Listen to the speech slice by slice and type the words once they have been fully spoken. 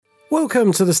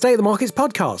Welcome to the State of the Markets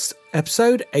podcast,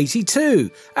 episode 82,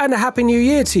 and a happy new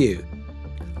year to you.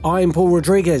 I'm Paul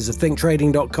Rodriguez of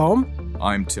thinktrading.com.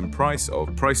 I'm Tim Price of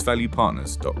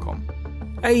pricevaluepartners.com.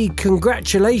 A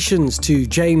congratulations to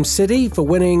James Siddy for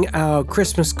winning our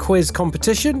Christmas quiz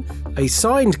competition, a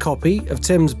signed copy of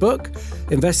Tim's book,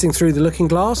 Investing Through the Looking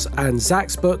Glass, and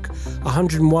Zach's book,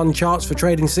 101 Charts for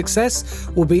Trading Success,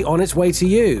 will be on its way to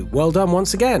you. Well done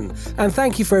once again. And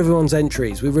thank you for everyone's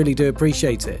entries. We really do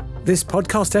appreciate it. This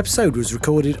podcast episode was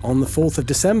recorded on the 4th of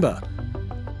December.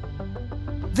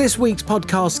 This week's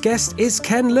podcast guest is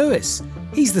Ken Lewis.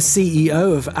 He's the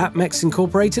CEO of APMEX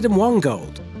Incorporated and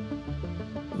OneGold.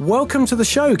 Welcome to the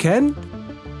show, Ken.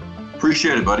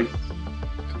 Appreciate it, buddy.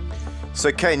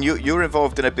 So, Ken, you're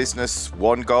involved in a business,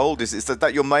 OneGold. Is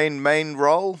that your main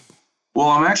role? Well,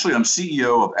 I'm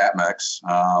CEO of APMEX.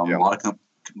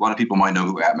 A lot of people might know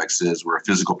who APMEX is. We're a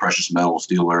physical precious metals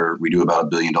dealer. We do about $1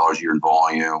 billion a year in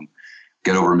volume,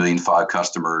 get over 1.5 million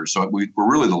customers. So we're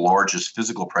really the largest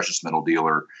physical precious metal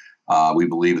dealer, we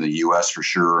believe, in the U.S. for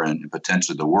sure, and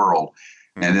potentially the world.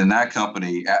 And then that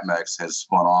company, APMEX, has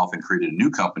spun off and created a new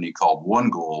company called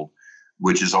OneGold,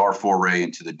 which is our foray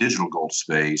into the digital gold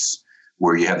space,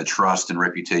 where you have the trust and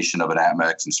reputation of an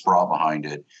APMEX and Sprott behind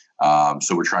it.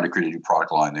 So we're trying to create a new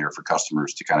product line there for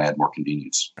customers to kind of add more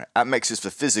convenience. APMEX is for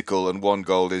physical, and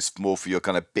OneGold is more for your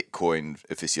kind of Bitcoin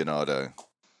aficionado.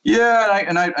 Yeah,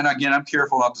 and again, I'm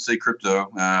careful not to say crypto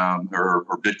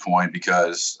or Bitcoin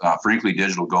because, frankly,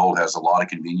 digital gold has a lot of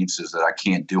conveniences that I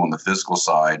can't do on the physical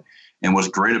side. And what's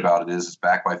great about it is it's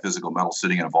backed by physical metal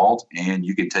sitting in a vault, and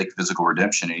you can take physical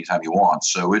redemption anytime you want.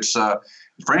 So it's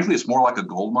frankly, it's more like a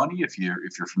gold money. If you're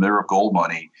familiar with gold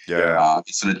money,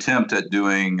 it's an attempt at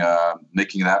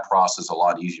making that process a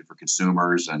lot easier for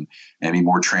consumers and be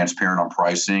more transparent on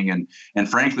pricing. And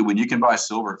frankly, when you can buy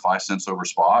silver at 5 cents over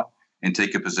spot and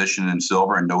take a position in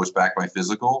silver and know it's backed by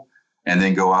physical, and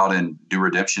then go out and do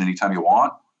redemption anytime you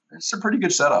want, it's a pretty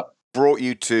good setup. Brought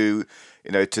you to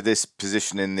this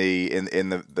position in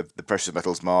the precious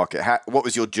metals market. What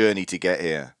was your journey to get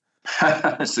here?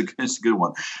 It's a good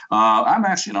one. I'm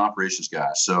actually an operations guy.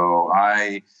 So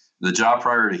the job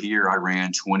prior to here, I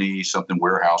ran 20-something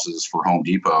warehouses for Home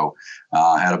Depot.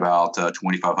 Had about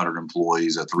 2,500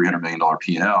 employees, a $300 million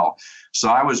P&L. So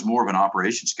I was more of an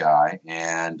operations guy.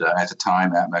 And at the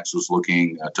time, APMEX was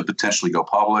looking to potentially go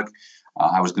public.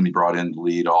 I was going to be brought in to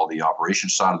lead all the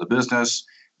operations side of the business.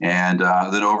 And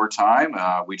then over time,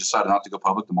 we decided not to go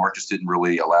public. The markets didn't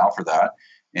really allow for that.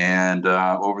 And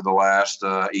over the last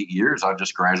 8 years, I've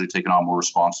just gradually taken on more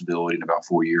responsibility. And about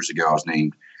 4 years ago, I was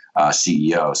named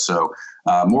CEO. So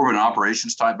more of an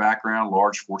operations type background,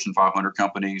 large Fortune 500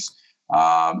 companies.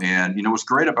 And what's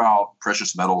great about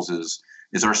precious metals is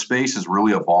our space is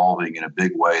really evolving in a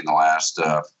big way in the last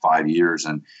 5 years.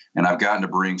 And I've gotten to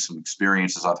bring some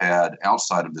experiences I've had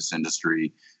outside of this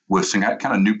industry with some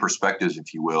kind of new perspectives,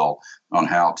 if you will, on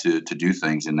how to do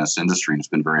things in this industry. And it's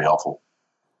been very helpful.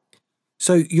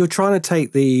 So you're trying to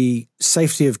take the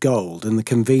safety of gold and the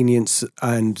convenience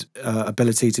and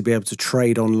ability to be able to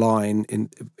trade online in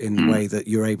the way that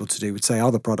you're able to do with, say,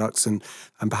 other products and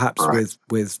perhaps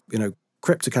with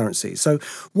cryptocurrency. So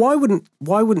why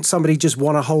wouldn't somebody just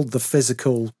want to hold the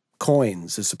physical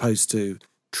coins as opposed to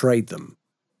trade them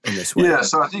in this way? Yeah,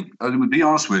 so I think, to be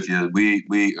honest with you, we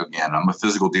again, I'm a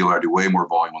physical dealer. I do way more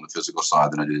volume on the physical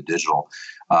side than I do the digital.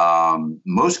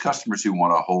 Most customers who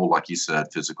want to hold, like you said,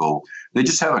 physical, they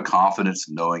just have a confidence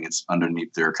in knowing it's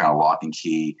underneath their kind of lock and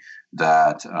key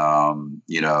that,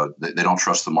 they don't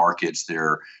trust the markets.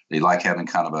 They like having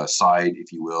kind of a side,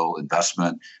 if you will,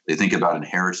 investment. They think about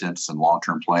inheritance and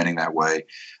long-term planning that way.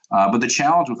 But the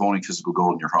challenge with owning physical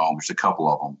gold in your home, there's a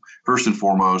couple of them. First and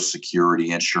foremost,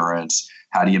 security, insurance.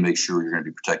 How do you make sure you're going to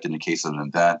be protected in case of an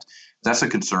event? That's a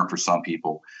concern for some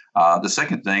people. The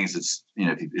second thing is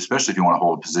especially if you want to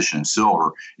hold a position in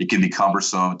silver, it can be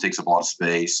cumbersome. It takes up a lot of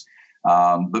space.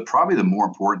 But probably the more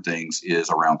important things is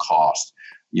around cost.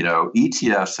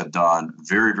 ETFs have done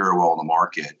very, very well in the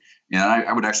market. And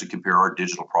I would actually compare our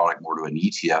digital product more to an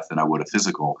ETF than I would a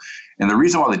physical. And the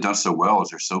reason why they've done so well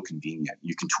is they're so convenient.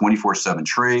 You can 24/7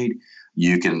 trade.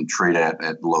 You can trade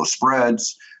at low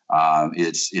spreads.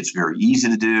 It's very easy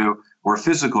to do. Where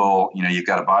physical, you've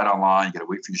got to buy it online. You got to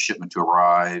wait for your shipment to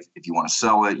arrive. If you want to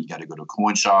sell it, you got to go to a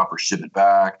coin shop or ship it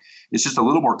back. It's just a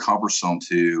little more cumbersome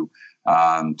to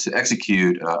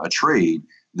execute a trade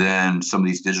than some of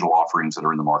these digital offerings that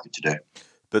are in the market today.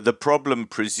 But the problem,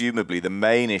 presumably, the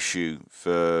main issue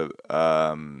for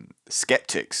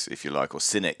skeptics, if you like, or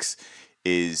cynics,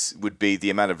 would be the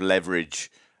amount of leverage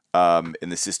in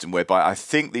the system, whereby I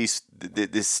think this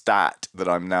stat that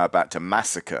I'm now about to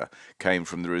massacre came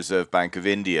from the Reserve Bank of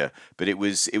India, but it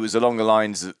was along the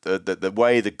lines of the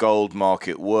way the gold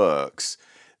market works.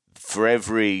 For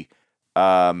every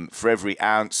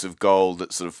ounce of gold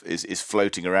that sort of is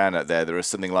floating around out there are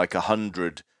something like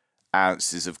 100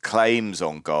 ounces of claims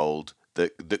on gold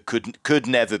that could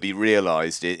never be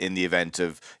realized in the event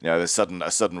of a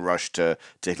sudden rush to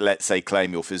let's say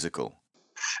claim your physical.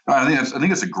 I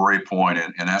think it's a great point,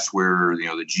 and that's where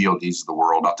the GLDs of the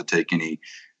world, not to take any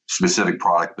specific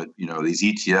product, but these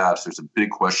ETFs, there's a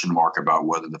big question mark about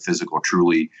whether the physical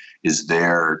truly is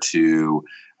there to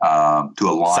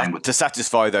align with to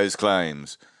satisfy those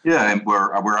claims. Yeah, and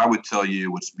where I would tell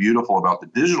you what's beautiful about the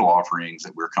digital offerings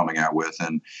that we're coming out with,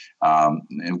 and I'll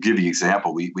give you an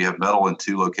example. We have metal in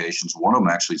 2 locations. One of them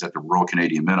actually is at the Royal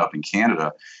Canadian Mint up in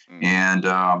Canada, and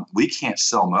we can't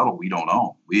sell metal we don't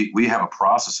own. We have a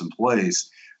process in place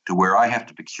to where I have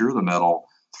to procure the metal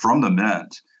from the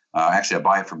mint. Actually, I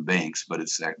buy it from banks, but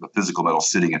it's the physical metal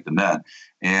sitting at the mint,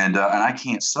 and I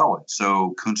can't sell it.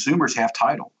 So consumers have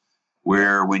title.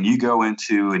 Where when you go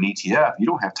into an ETF, you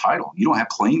don't have title. You don't have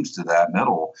claims to that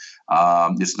metal.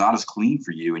 It's not as clean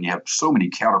for you, and you have so many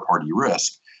counterparty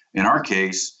risk. In our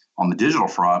case, on the digital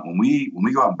front, when we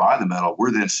go out and buy the metal,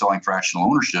 we're then selling fractional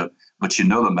ownership, but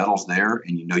the metal's there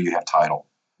and you have title,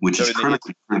 which is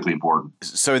critically important.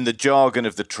 So in the jargon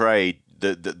of the trade,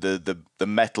 the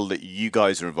metal that you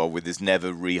guys are involved with is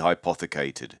never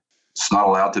rehypothecated. It's not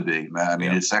allowed to be. I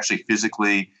mean, It's actually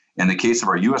physically. In the case of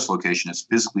our U.S. location, it's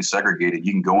physically segregated.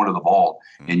 You can go into the vault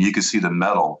and you can see the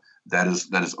metal that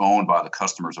is owned by the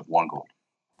customers of OneGold.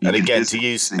 And again,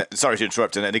 sorry to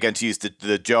interrupt, and again, to use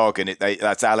the jargon,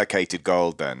 that's allocated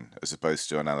gold then, as opposed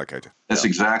to unallocated. That's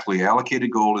exactly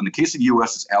allocated gold. In the case of the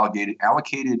U.S., it's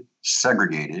allocated,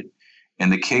 segregated. In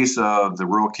the case of the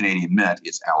Royal Canadian Mint,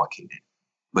 it's allocated,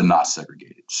 but not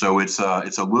segregated. So it's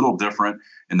a little different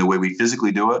in the way we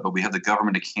physically do it, but we have the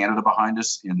government of Canada behind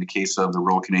us in the case of the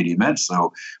Royal Canadian Mint.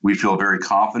 So we feel very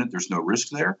confident there's no risk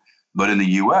there. But in the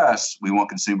U.S., we want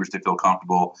consumers to feel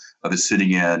comfortable of it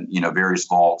sitting in various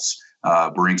vaults,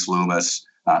 Brinks, Loomis,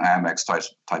 Amex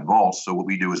type vaults. So what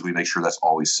we do is we make sure that's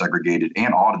always segregated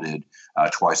and audited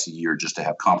twice a year, just to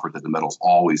have comfort that the metal's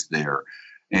always there.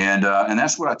 And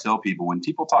that's what I tell people when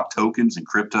people talk tokens and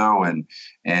crypto and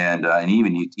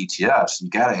even ETFs. You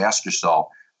got to ask yourself,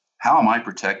 how am I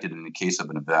protected in the case of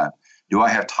an event? Do I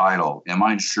have title? Am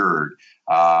I insured?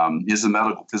 Is the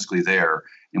metal physically there?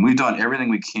 And we've done everything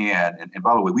we can. And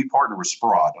by the way, we partner with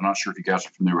Sprott. I'm not sure if you guys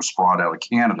are familiar with Sprott out of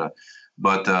Canada,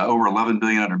 but over $11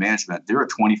 billion under management. They're a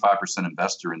 25%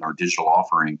 investor in our digital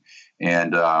offering,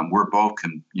 and we're both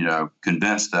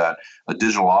convinced that a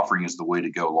digital offering is the way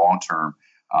to go long term.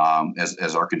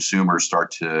 As our consumers start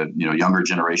to, younger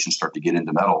generations start to get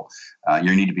into metal,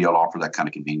 you need to be able to offer that kind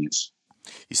of convenience.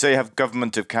 You say you have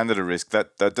Government of Canada risk.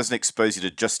 That doesn't expose you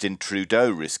to Justin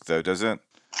Trudeau risk, though, does it?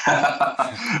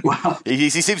 Well, he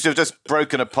seems to have just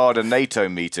broken apart a NATO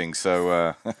meeting.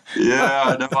 So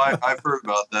yeah, no, I've heard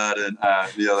about that, and I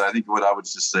think what I would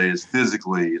just say is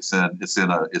physically, it's in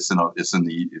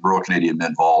the Royal Canadian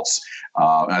Mint vaults.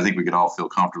 And I think we can all feel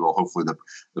comfortable. Hopefully,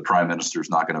 the Prime Minister is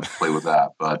not going to play with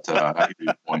that. But I think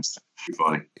your point's too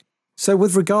funny. So,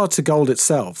 with regard to gold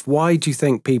itself, why do you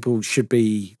think people should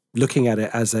be looking at it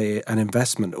as an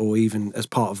investment or even as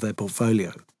part of their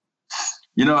portfolio?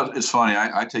 It's funny.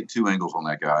 I take 2 angles on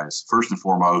that, guys. First and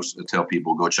foremost, I tell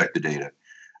people go check the data.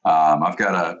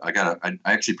 I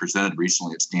actually presented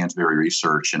recently at Stansberry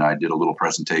Research, and I did a little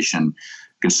presentation.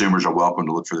 Consumers are welcome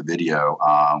to look for the video.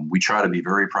 We try to be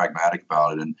very pragmatic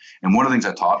about it, and one of the things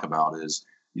I talk about is,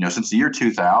 since the year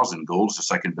 2000, gold is the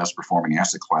second best performing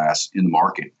asset class in the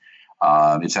market.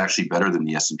 It's actually better than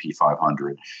the S&P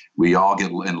 500. We all get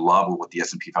in love with what the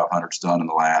S&P 500's done in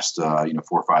the last 4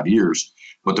 or 5 years.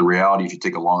 But the reality, if you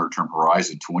take a longer term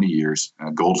horizon, 20 years,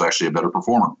 gold's actually a better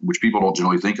performer, which people don't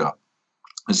generally think of.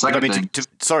 The second thing,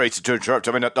 sorry to interrupt.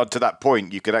 I mean, to that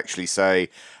point, you could actually say,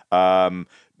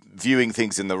 viewing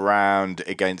things in the round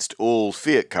against all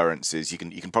fiat currencies, you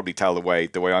can probably tell the way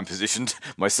I'm positioned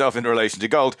myself in relation to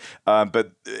gold.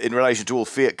 But in relation to all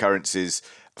fiat currencies,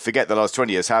 forget the last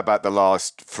 20 years. How about the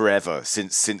last forever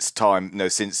since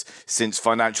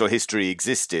financial history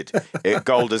existed?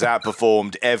 Gold has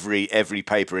outperformed every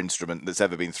paper instrument that's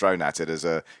ever been thrown at it as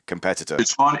a competitor.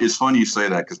 It's funny you say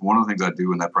that, because one of the things I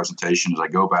do in that presentation is I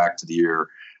go back to the year,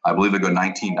 I believe I go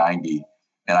 1990,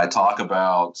 and I talk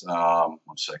about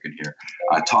one second here.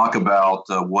 I talk about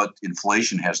what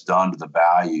inflation has done to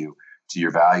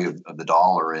your value of the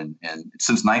dollar, and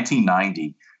since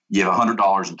 1990. You have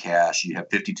 $100 in cash. You have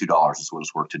 $52 is what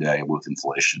it's worth today with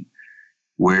inflation.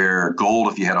 where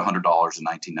gold, if you had $100 in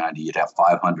 1990, you'd have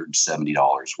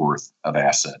 $570 worth of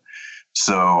asset.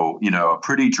 So, a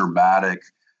pretty dramatic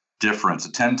difference,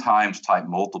 a 10 times type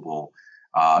multiple.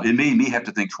 It made me have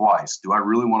to think twice. Do I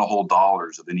really want to hold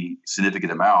dollars of any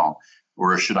significant amount,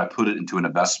 or should I put it into an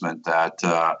investment that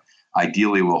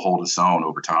ideally will hold its own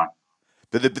over time?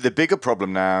 But the bigger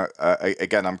problem now,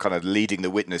 again, I'm kind of leading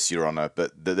the witness, Your Honor,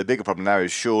 but the bigger problem now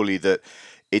is surely that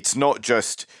it's not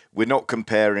just, we're not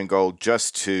comparing gold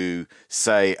just to,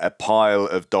 say, a pile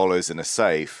of dollars in a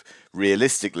safe.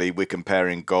 Realistically, we're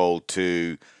comparing gold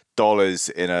to dollars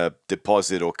in a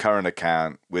deposit or current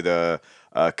account with a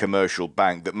commercial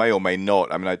bank that may or may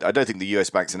not. I mean, I don't think the US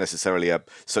banks are necessarily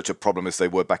such a problem as they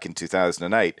were back in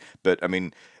 2008, but I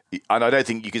mean, and I don't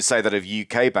think you can say that of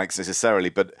UK banks necessarily,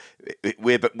 but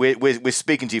we're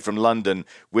speaking to you from London.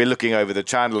 We're looking over the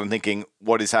channel and thinking,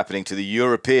 what is happening to the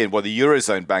the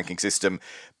Eurozone banking system?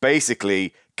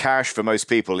 Basically, cash for most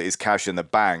people is cash in the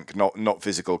bank, not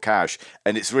physical cash,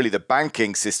 and it's really the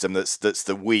banking system that's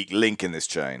the weak link in this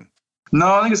chain.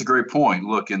 No, I think it's a great point.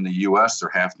 Look, in the U.S., they're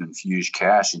having to infuse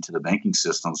cash into the banking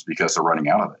systems because they're running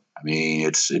out of it. I mean,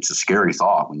 it's a scary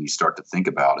thought when you start to think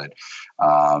about it.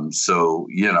 So,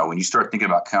 when you start thinking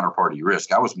about counterparty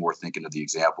risk, I was more thinking of the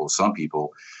example of some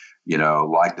people,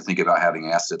 like to think about having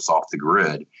assets off the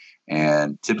grid.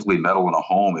 And typically metal in a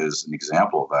home is an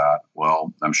example of that.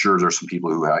 Well, I'm sure there's some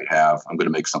people who have, I'm going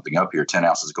to make something up here, 10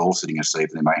 ounces of gold sitting in a safe,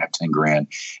 and they might have 10 grand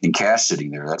in cash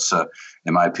sitting there. That's,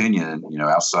 in my opinion,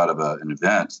 outside of an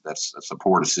event, that's a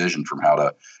poor decision from how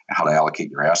to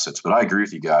allocate your assets. But I agree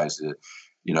with you guys that,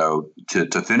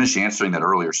 to finish answering that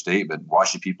earlier statement, why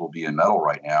should people be in metal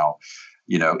right now?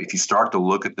 If you start to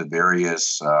look at the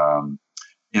various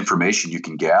information you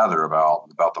can gather about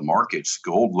the markets,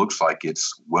 gold looks like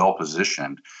it's well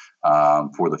positioned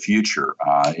for the future.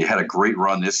 It had a great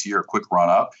run this year, a quick run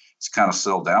up. It's kind of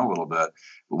settled down a little bit.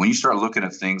 But when you start looking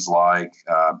at things like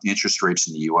interest rates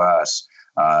in the U.S.,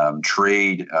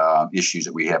 trade issues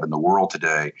that we have in the world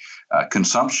today,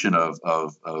 consumption of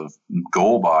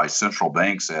gold by central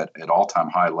banks at all-time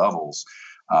high levels,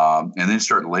 and then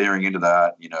start layering into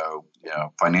that,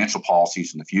 financial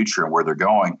policies in the future and where they're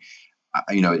going.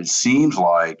 It seems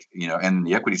like, and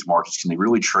the equities markets, can they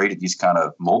really trade at these kind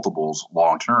of multiples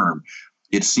long term?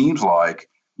 It seems like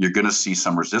you're going to see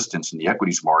some resistance in the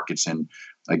equities markets. And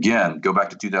again, go back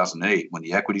to 2008, when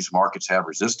the equities markets have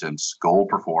resistance, gold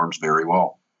performs very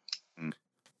well.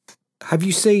 Have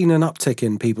you seen an uptick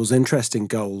in people's interest in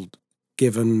gold,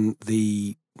 given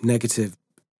the negative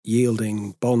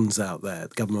yielding bonds out there,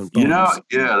 the government bonds?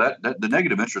 That the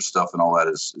negative interest stuff and all that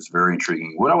is very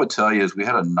intriguing. What I would tell you is we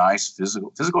had a nice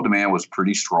physical demand was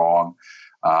pretty strong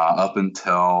up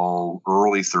until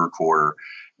early third quarter.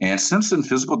 And since then,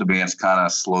 physical demand's kind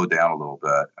of slowed down a little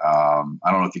bit. I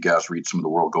don't know if you guys read some of the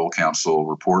World Gold Council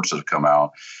reports that have come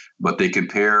out, but they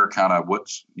compare kind of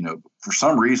what's, for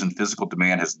some reason, physical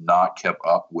demand has not kept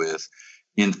up with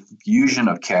infusion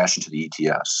of cash into the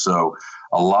ETFs. So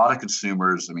a lot of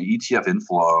consumers, ETF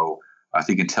inflow, I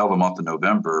think until the month of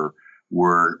November,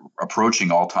 we're approaching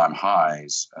all-time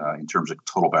highs in terms of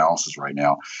total balances right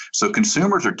now. So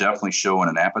consumers are definitely showing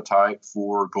an appetite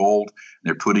for gold.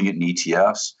 They're putting it in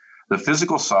ETFs. The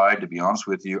physical side, to be honest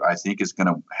with you, I think is going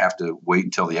to have to wait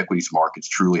until the equities markets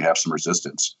truly have some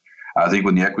resistance. I think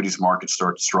when the equities markets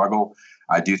start to struggle,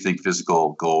 I do think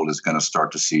physical gold is going to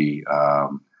start to see,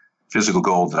 physical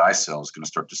gold that I sell is going to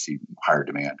start to see higher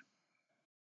demand.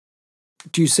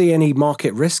 Do you see any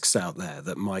market risks out there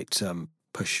that might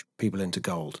push people into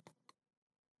gold?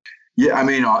 Yeah,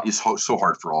 it's so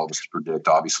hard for all of us to predict.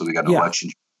 Obviously, we got an election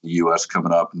in the U.S.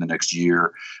 coming up in the next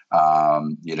year.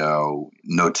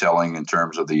 No telling in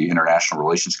terms of the international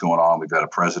relations going on. We've got a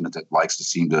president that likes to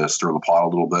seem to stir the pot a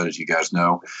little bit, as you guys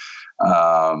know.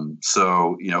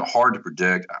 So, hard to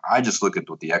predict. I just look at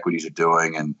what the equities are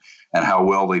doing and how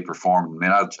well they perform.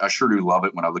 I sure do love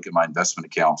it when I look at my investment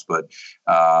accounts, but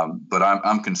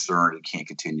I'm concerned it can't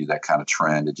continue that kind of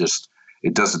trend.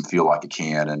 It doesn't feel like it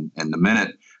can. And the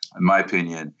minute, in my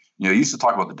opinion, you used to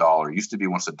talk about the dollar. It used to be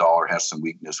once the dollar has some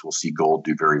weakness, we'll see gold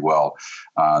do very well.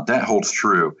 That holds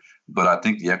true. But I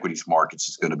think the equities markets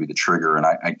is going to be the trigger, and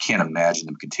I can't imagine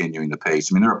them continuing the pace.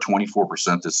 They're up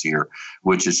 24% this year,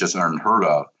 which is just unheard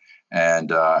of.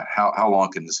 And how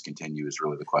long can this continue is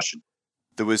really the question.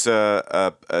 There was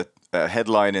a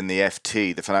headline in the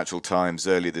FT, the Financial Times,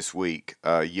 earlier this week.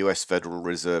 U.S. Federal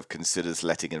Reserve considers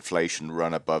letting inflation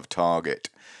run above target.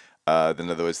 In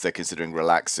other words, they're considering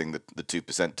relaxing the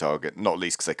 2% target, not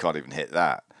least because they can't even hit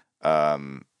that.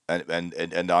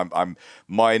 and I'm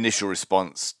my initial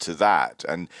response to that,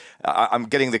 and I'm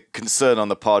getting the concern on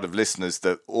the part of listeners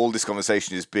that all this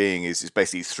conversation is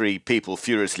basically three people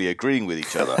furiously agreeing with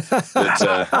each other.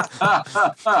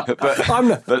 But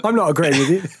I'm not agreeing with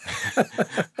you.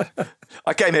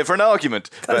 I came here for an argument.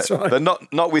 That's right. But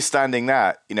notwithstanding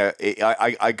that,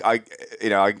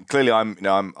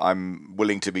 I'm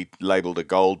willing to be labelled a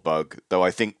gold bug. Though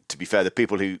I think, to be fair, the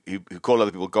people who call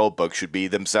other people gold bugs should be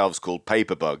themselves called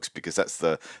paper bugs, because that's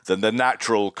the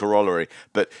natural corollary.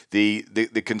 But the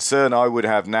concern I would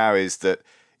have now is that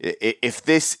if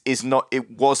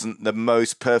it wasn't the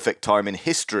most perfect time in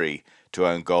history to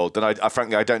own gold, then I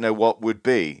frankly I don't know what would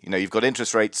be. You've got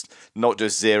interest rates not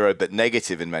just zero but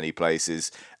negative in many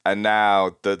places, and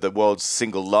now the world's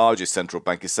single largest central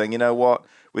bank is saying, you know what,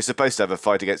 we're supposed to have a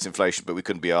fight against inflation, but we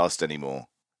couldn't be asked anymore.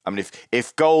 I mean,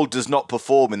 if gold does not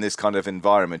perform in this kind of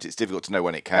environment, it's difficult to know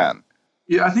when it can.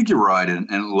 Yeah, I think you're right.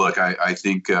 And look, I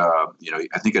think, I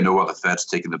think I know why the Fed's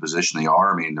taking the position they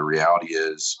are. I mean, the reality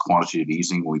is quantitative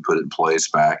easing, when we put it in place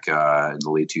back in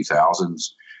the late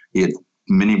 2000s, it had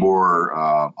many more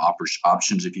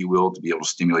options, if you will, to be able to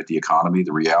stimulate the economy.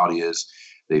 The reality is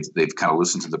they've kind of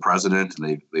listened to the president,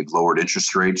 and they've lowered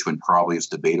interest rates when probably it's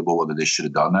debatable whether they should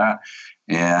have done that.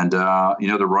 And,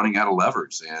 they're running out of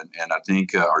levers. And I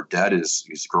think our debt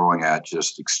is growing at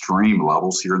just extreme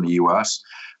levels here in the U.S.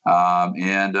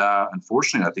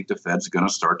 Unfortunately, I think the Fed's going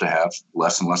to start to have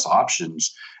less and less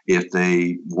options if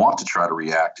they want to try to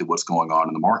react to what's going on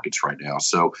in the markets right now.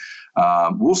 So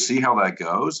we'll see how that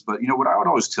goes. But, what I would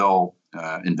always tell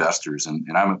investors, and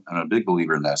I'm a big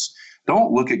believer in this,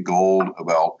 don't look at gold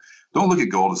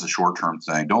as a short-term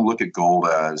thing. Don't look at gold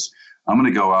as, I'm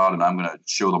going to go out and I'm going to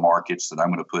show the markets that I'm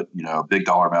going to put, a big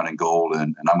dollar amount in gold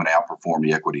and I'm going to outperform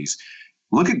the equities.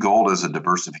 Look at gold as a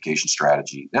diversification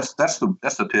strategy. That's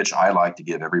the pitch I like to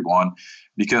give everyone,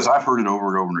 because I've heard it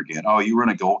over and over again. Oh, you run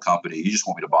a gold company, you just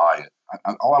want me to buy it.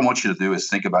 All I want you to do is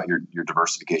think about your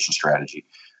diversification strategy.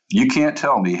 You can't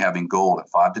tell me having gold at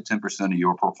 5 to 10% of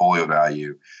your portfolio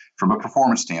value, from a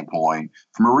performance standpoint,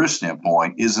 from a risk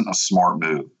standpoint, isn't a smart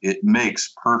move. It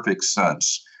makes perfect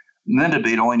sense. And then the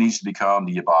debate only needs to become,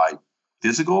 do you buy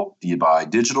physical, do you buy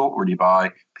digital, or do you buy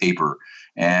paper?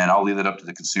 And I'll leave it up to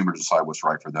the consumer to decide what's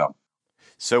right for them.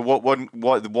 So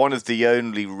one of the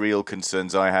only real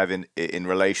concerns I have in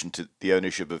relation to the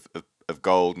ownership of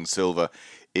gold and silver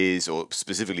is, or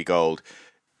specifically gold,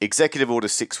 Executive Order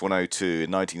 6102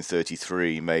 in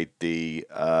 1933 made the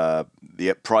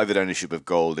private ownership of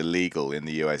gold illegal in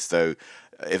the US, though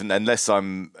unless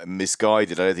I'm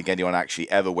misguided, I don't think anyone actually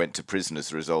ever went to prison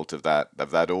as a result of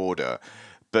that order.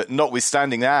 But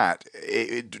notwithstanding that,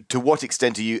 to what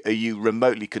extent are you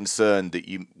remotely concerned that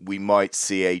we might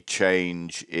see a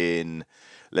change in,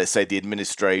 let's say, the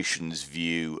administration's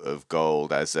view of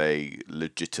gold as a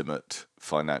legitimate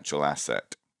financial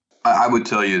asset? I would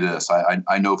tell you this.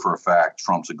 I know for a fact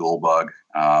Trump's a gold bug.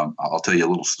 I'll tell you a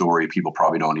little story people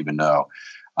probably don't even know.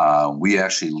 We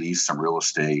actually leased some real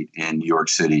estate in New York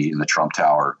City in the Trump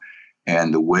Tower.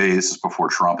 And the way, this is before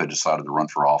Trump had decided to run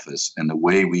for office, and the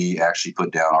way we actually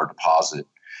put down our deposit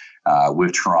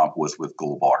with Trump was with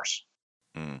gold bars.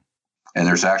 Mm. And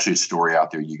there's actually a story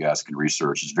out there you guys can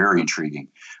research. It's very intriguing.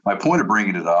 My point of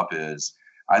bringing it up is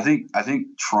I think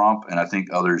Trump and I think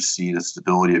others see the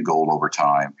stability of gold over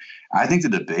time. I think the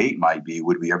debate might be,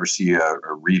 would we ever see a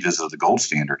revisit of the gold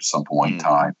standard at some point in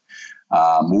time?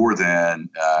 More than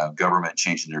government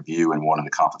changing their view and wanting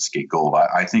to confiscate gold.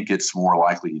 I think it's more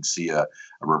likely you'd see a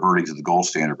reverting to the gold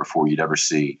standard before you'd ever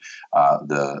see what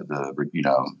the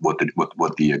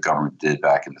government did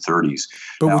back in the 30s.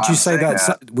 But now, would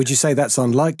you say that's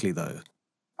unlikely though?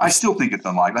 I still think it's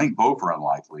unlikely. I think both are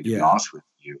unlikely, to be honest with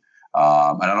you.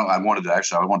 And I wanted to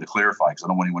clarify, because I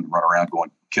don't want anyone to run around going,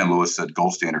 Ken Lewis said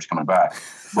gold standard's coming back.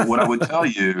 But what I would tell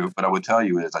you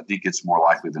is I think it's more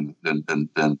likely than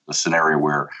the scenario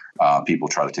where people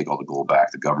try to take all the gold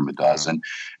back. The government does. And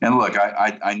look,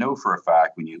 I know for a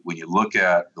fact when you look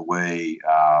at the way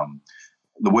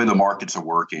the markets are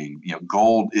working,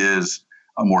 gold is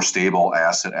a more stable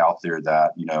asset out there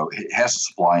that, it has a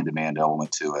supply and demand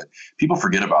element to it. People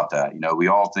forget about that. We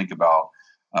all think about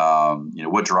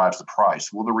what drives the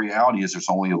price? Well, the reality is there's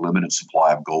only a limited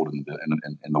supply of gold in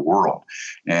the world,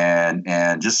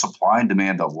 and just supply and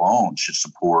demand alone should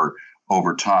support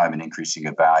over time an increasing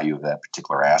of value of that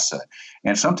particular asset.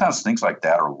 And sometimes things like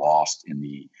that are lost in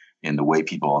the way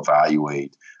people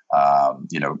evaluate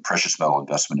precious metal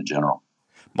investment in general.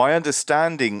 My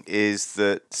understanding is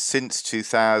that since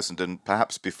 2000 and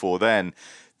perhaps before then,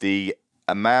 the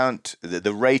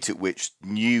rate at which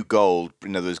new gold,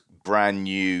 those brand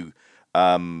new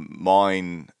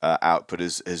mine output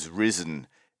has risen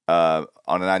on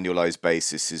an annualized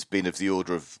basis has been of the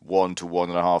order of 1 to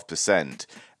 1.5%,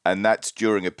 and that's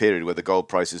during a period where the gold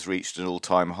price has reached an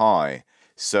all-time high.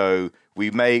 So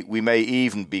we may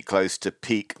even be close to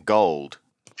peak gold.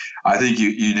 I think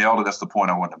you nailed it. That's the point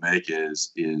I wanted to make.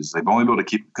 Is they've only been able to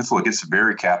keep, because look, it's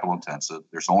very capital intensive.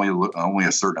 There's only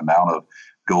a certain amount of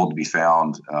gold to be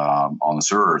found on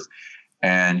this earth.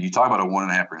 And you talk about a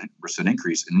 1.5%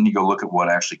 increase, and then you go look at what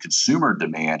actually consumer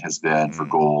demand has been for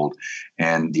gold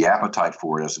and the appetite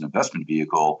for it as an investment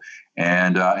vehicle,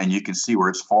 and you can see where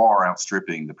it's far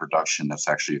outstripping the production that's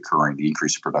actually occurring, the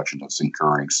increase in production that's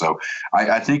occurring. So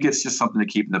I think it's just something to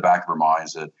keep in the back of our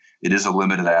minds that it is a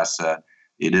limited asset.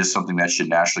 It is something that should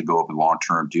naturally go up in long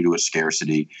term due to its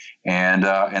scarcity, and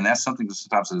that's something that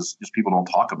sometimes just people don't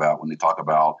talk about when they talk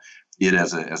about it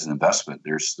as an investment.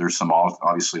 There's some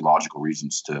obviously logical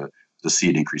reasons to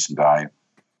see an increase in value.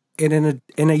 In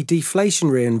a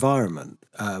deflationary environment,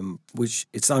 which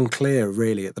it's unclear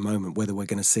really at the moment whether we're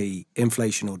going to see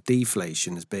inflation or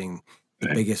deflation as being the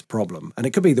biggest problem, and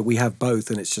it could be that we have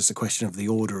both, and it's just a question of the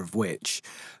order of which.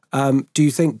 Do you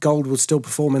think gold will still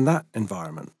perform in that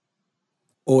environment,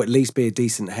 or at least be a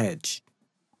decent hedge?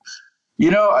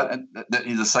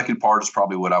 The second part is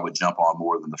probably what I would jump on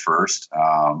more than the first.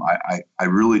 I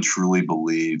really, truly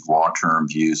believe long-term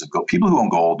views of gold. People who own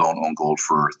gold don't own gold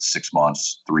for 6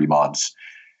 months, 3 months.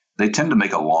 They tend to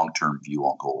make a long-term view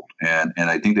on gold. And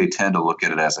I think they tend to look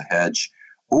at it as a hedge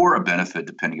or a benefit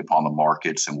depending upon the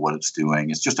markets and what it's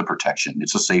doing. It's just a protection.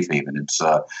 It's a safe haven. It's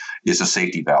a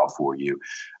safety valve for you.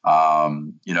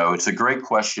 It's a great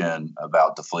question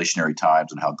about deflationary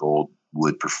times and how gold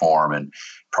would perform, and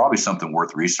probably something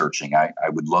worth researching. I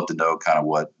would love to know kind of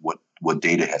what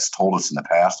data has told us in the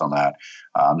past on that.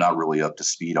 I'm not really up to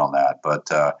speed on that, but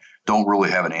don't really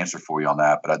have an answer for you on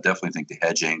that. But I definitely think the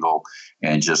hedge angle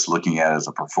and just looking at it as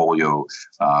a portfolio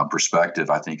perspective,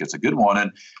 I think it's a good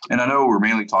one. And I know we're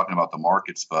mainly talking about the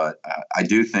markets, but I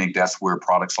do think that's where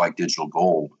products like digital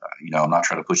gold, I'm not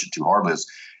trying to push it too hard, but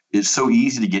it's so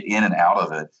easy to get in and out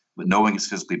of it. But knowing it's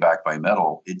physically backed by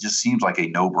metal, it just seems like a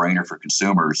no-brainer for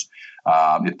consumers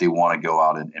if they want to go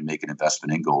out and make an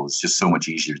investment in gold. It's just so much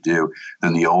easier to do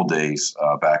than the old days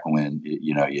back when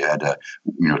you had to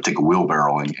take a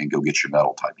wheelbarrow and go get your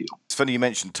metal type deal. It's funny you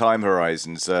mentioned time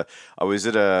horizons. I was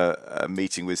at a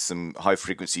meeting with some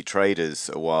high-frequency traders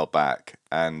a while back,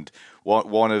 and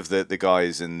one of the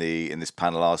guys in this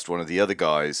panel asked one of the other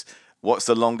guys, "What's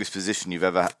the longest position you've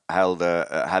ever had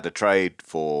a trade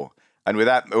for?" And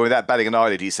without batting an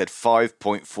eyelid, he said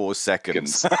 5.4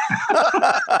 seconds.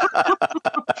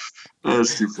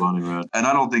 That's too funny, man. And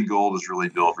I don't think gold is really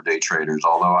built for day traders,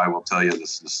 although I will tell you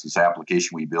this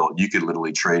application we built, you could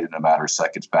literally trade in a matter of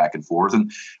seconds back and forth.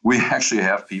 And we actually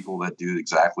have people that do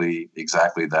exactly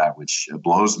that, which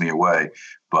blows me away.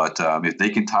 But if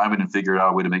they can time it and figure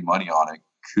out a way to make money on it,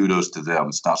 kudos to them.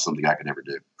 It's not something I could ever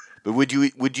do. But would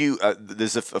you?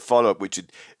 There's a follow-up, which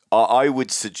I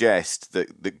would suggest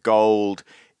that gold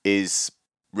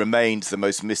remains the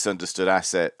most misunderstood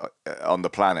asset on the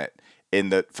planet. In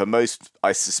that,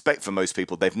 I suspect for most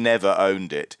people, they've never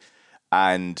owned it,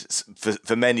 and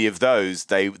for many of those,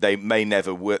 they may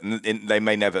never will. They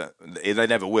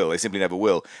never will. They simply never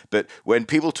will. But when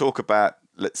people talk about,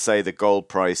 let's say, the gold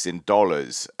price in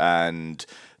dollars and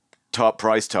top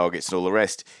price targets and all the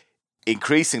rest,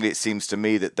 increasingly it seems to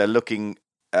me that they're looking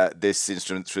at this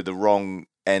instrument through the wrong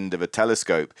end of a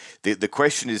telescope. The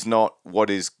question is not what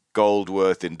is gold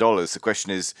worth in dollars. The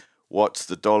question is what's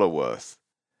the dollar worth.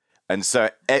 And so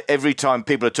every time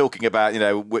people are talking about,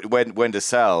 when to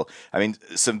sell, I mean,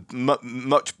 some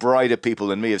much brighter people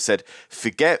than me have said,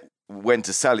 forget when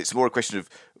to sell. It's more a question of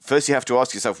first you have to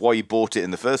ask yourself why you bought it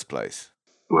in the first place.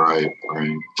 Right.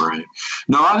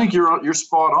 No, I think you're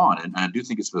spot on, and I do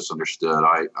think it's misunderstood.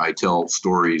 I tell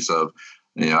stories of,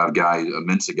 I have a guy, a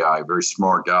Mensa guy, a very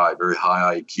smart guy, very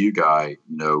high IQ guy,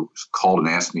 called and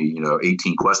asked me,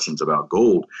 18 questions about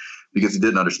gold because he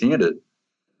didn't understand it.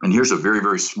 And here's a very,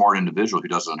 very smart individual who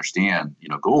doesn't understand,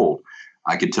 gold.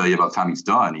 I could tell you about the time he's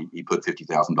done, he put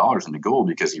 $50,000 into gold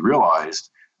because he realized,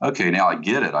 okay, now I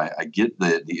get it. I get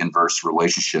the inverse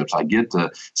relationships. I get the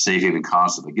safe haven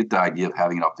concept. I get the idea of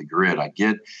having it off the grid. I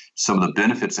get some of the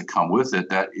benefits that come with it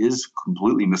that is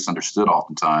completely misunderstood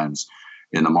oftentimes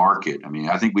in the market. I mean,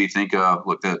 I think we think of,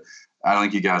 I don't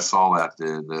think you guys saw that.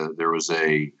 There was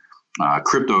a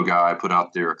crypto guy put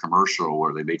out there a commercial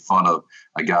where they made fun of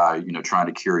a guy, trying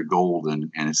to carry gold and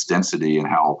its density and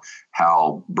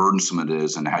how burdensome it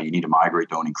is and how you need to migrate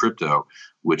to owning crypto,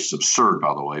 which is absurd,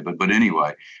 by the way. But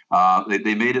anyway,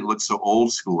 they made it look so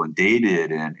old school and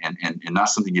dated and not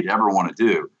something you'd ever want to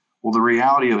do. Well, the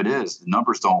reality of it is the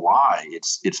numbers don't lie.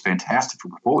 It's fantastic for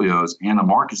portfolios, and the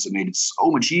markets have made it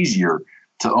so much easier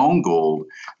to own gold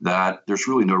that there's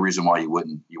really no reason why you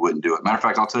wouldn't do it. Matter of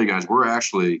fact, I'll tell you guys,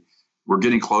 we're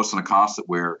getting close on a concept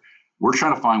where we're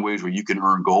trying to find ways where you can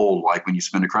earn gold like when you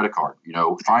spend a credit card.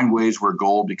 Find ways where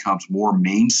gold becomes more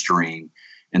mainstream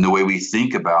in the way we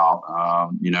think about,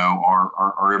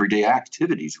 our everyday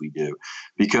activities we do,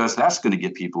 because that's going to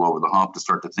get people over the hump to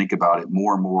start to think about it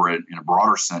more and more in a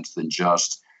broader sense than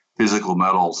just physical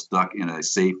metal stuck in a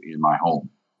safe in my home,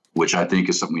 which I think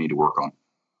is something we need to work on.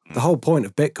 The whole point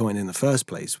of Bitcoin in the first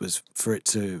place was for it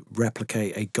to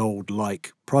replicate a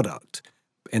gold-like product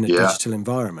in a digital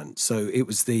environment. So it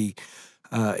was the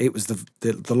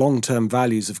long-term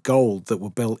values of gold that were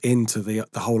built into the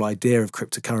whole idea of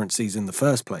cryptocurrencies in the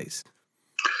first place.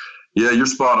 Yeah, you're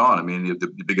spot on. I mean,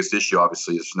 the biggest issue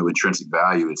obviously is no intrinsic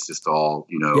value. It's just all,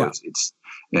 it's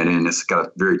got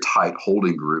a very tight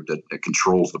holding group that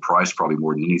controls the price probably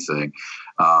more than anything.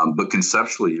 But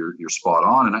conceptually, you're spot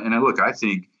on. And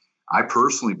I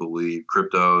personally believe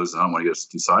cryptos, I don't want to go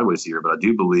too sideways here, but I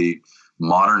do believe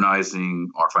modernizing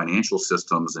our financial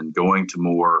systems and going to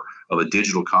more of a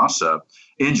digital concept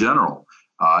in general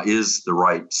is the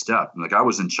right step. Like, I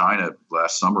was in China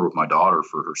last summer with my daughter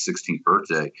for her 16th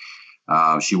birthday.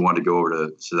 She wanted to go over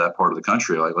to that part of the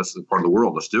country, like, let's the part of the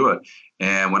world, let's do it.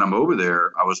 And when I'm over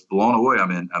there, I was blown away.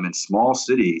 I'm in small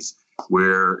cities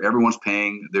where everyone's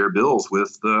paying their bills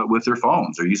with their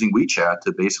phones. They're using WeChat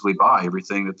to basically buy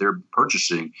everything that they're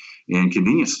purchasing in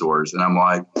convenience stores. And I'm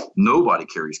like, nobody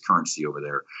carries currency over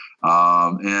there.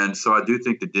 And so I do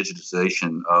think the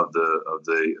digitization of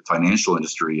the financial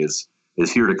industry is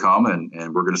here to come, and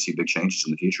we're going to see big changes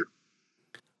in the future.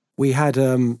 We had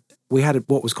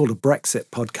what was called a Brexit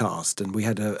podcast, and we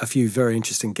had a few very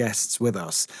interesting guests with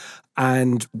us.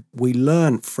 And we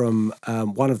learned from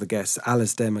one of the guests,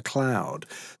 Alasdair Macleod,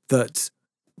 that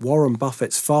Warren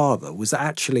Buffett's father was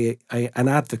actually an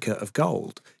advocate of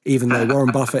gold, even though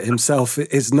Warren Buffett himself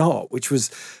is not, which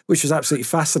was absolutely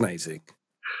fascinating.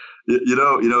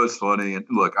 It's funny. And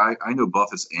look, I know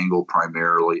Buffett's angle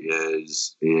primarily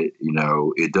is,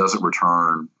 it doesn't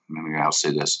return. I'll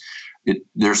say this.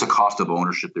 There's a cost of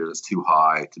ownership there that's too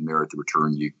high to merit the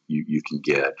return you can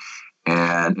get.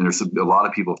 And there's a lot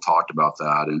of people have talked about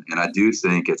that. And I do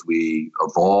think as we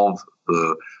evolve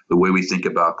the way we think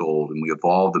about gold, and we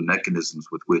evolve the mechanisms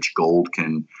with which gold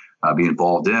can be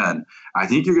involved in, I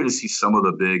think you're going to see some of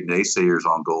the big naysayers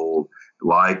on gold,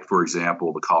 like, for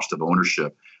example, the cost of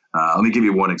ownership. Let me give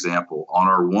you one example. On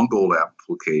our One Gold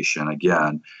application,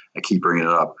 again, I keep bringing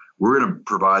it up, we're going to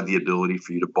provide the ability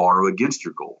for you to borrow against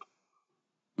your gold.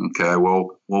 Okay,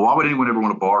 well, why would anyone ever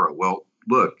want to borrow? Well,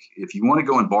 look, if you want to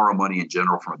go and borrow money in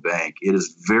general from a bank, it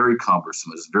is very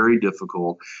cumbersome. It's very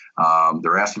difficult.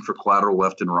 They're asking for collateral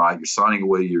left and right. You're signing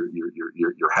away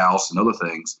your house and other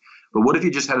things. But what if you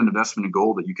just had an investment in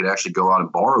gold that you could actually go out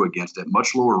and borrow against at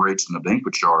much lower rates than the bank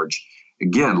would charge?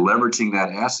 Again, leveraging that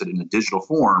asset in a digital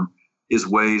form is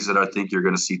ways that I think you're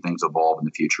going to see things evolve in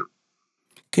the future.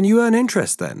 Can you earn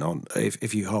interest then on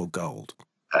if you hold gold?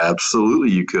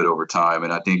 Absolutely, you could over time.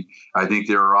 And I think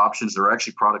there are options. There are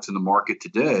actually products in the market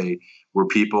today where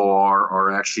people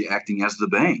are actually acting as the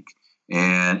bank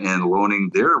and loaning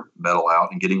their metal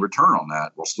out and getting return on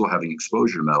that while still having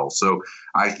exposure to metal. So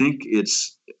I think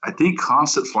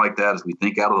concepts like that, as we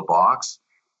think out of the box,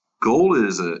 gold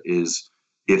is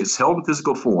if it's held in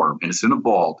physical form and it's in a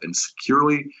vault and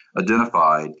securely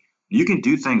identified, you can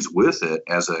do things with it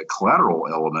as a collateral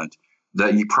element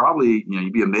that you probably,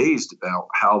 you'd be amazed about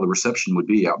how the reception would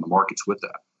be out in the markets with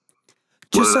that.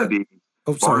 Whether that be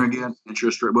borrowing against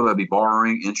interest rate, whether that be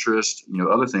borrowing, interest,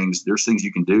 other things, there's things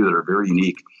you can do that are very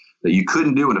unique that you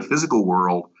couldn't do in a physical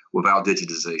world without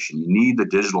digitization. You need the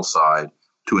digital side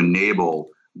to enable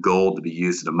gold to be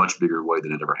used in a much bigger way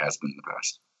than it ever has been in the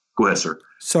past. Go ahead, sir.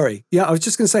 Sorry. Yeah, I was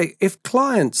just going to say, if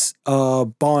clients are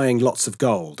buying lots of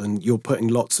gold and you're putting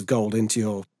lots of gold into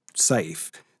your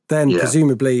safe, then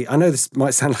presumably, I know this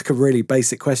might sound like a really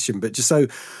basic question, but just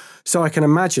so I can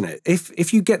imagine it.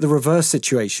 If you get the reverse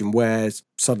situation where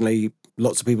suddenly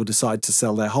lots of people decide to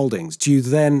sell their holdings, do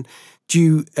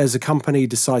you as a company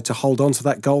decide to hold on to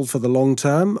that gold for the long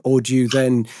term, or do you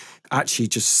then actually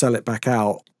just sell it back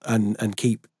out and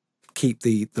keep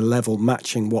the level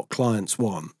matching what clients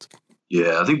want?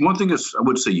 Yeah, I think one thing that's I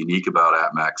would say unique about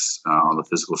APMEX on the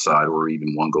physical side, or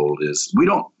even One Gold, is we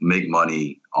don't make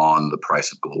money on the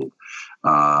price of gold.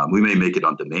 We may make it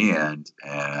on demand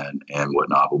and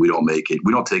whatnot, but we don't make it.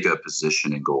 We don't take a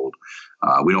position in gold.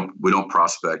 We don't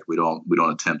prospect. We don't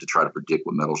attempt to try to predict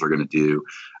what metals are going to do.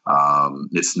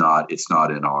 It's not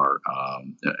in our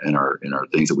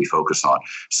things that we focus on.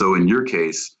 So in your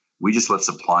case, we just let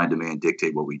supply and demand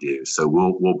dictate what we do. So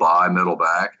we'll buy metal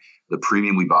back. The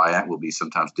premium we buy at will be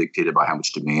sometimes dictated by how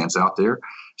much demand's out there.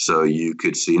 So you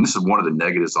could see, and this is one of the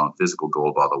negatives on physical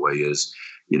gold, by the way, is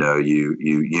you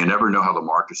never know how the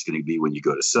market's going to be when you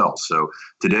go to sell. So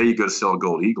today you go to sell a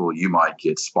Gold Eagle, you might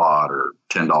get spot or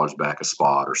 $10 back a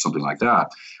spot or something like that.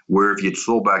 Where if you'd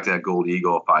sold back that Gold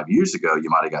Eagle 5 years ago, you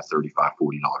might have got $35,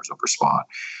 $40 over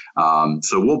spot.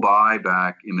 So we'll buy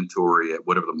back inventory at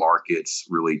whatever the markets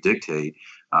really dictate,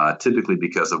 typically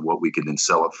because of what we can then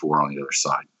sell it for on the other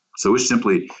side. So it's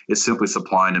simply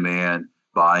supply and demand,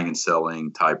 buying and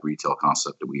selling type retail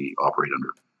concept that we operate under.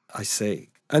 I see.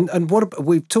 And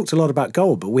we've talked a lot about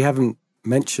gold, but we haven't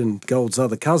mentioned gold's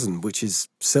other cousin, which is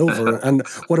silver. And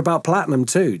what about platinum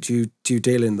too? Do you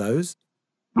deal in those?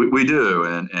 We do,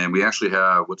 and we actually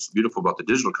have, what's beautiful about the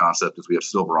digital concept is we have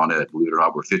silver on it. Believe it or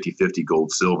not, we're 50-50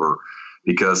 gold silver,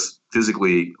 because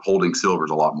physically holding silver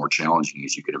is a lot more challenging,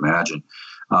 as you can imagine.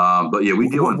 But yeah, we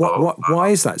deal in both. Why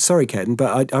is that? Sorry, Ken,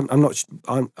 but I'm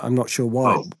not sure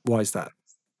why. Oh. Why is that?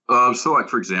 So, like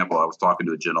for example, I was talking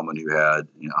to a gentleman who had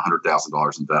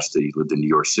 $100,000 invested. He lived in New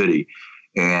York City,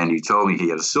 and he told me he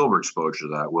had a silver exposure to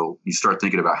that. Well, you start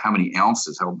thinking about how many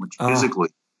ounces, how much physically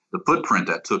the footprint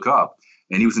that took up.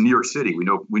 And he was in New York City. We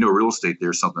know real estate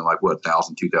there's something like $1,000,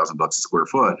 $2,000 a square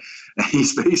foot. And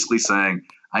he's basically saying,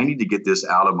 I need to get this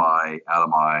out of my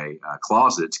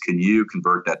closets. Can you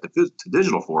convert that to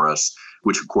digital for us?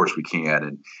 Which of course we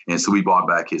can. And so we bought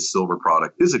back his silver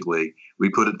product physically. We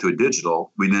put it to a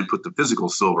digital. We then put the physical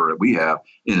silver that we have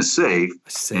in a safe,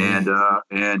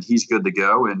 and he's good to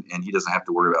go. And he doesn't have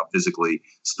to worry about physically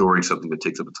storing something that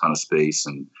takes up a ton of space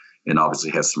and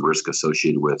obviously has some risk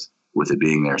associated with it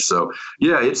being there. So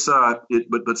yeah,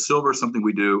 but silver is something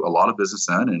we do a lot of business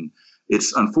in, and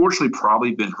it's unfortunately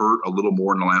probably been hurt a little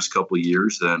more in the last couple of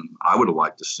years than I would have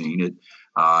liked to seen it.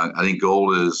 I think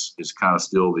gold is kind of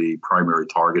still the primary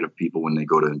target of people when they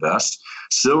go to invest.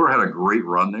 Silver had a great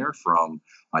run there from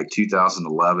like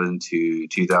 2011 to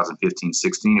 2015,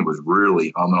 16. It was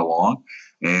really humming along.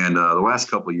 And the last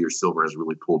couple of years, silver has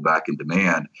really pulled back in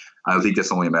demand. I think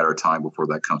that's only a matter of time before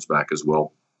that comes back as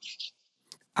well.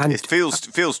 And it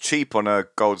feels cheap on a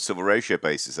gold-silver ratio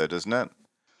basis, though, doesn't it?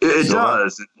 It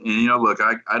does. And look,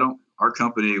 I don't. Our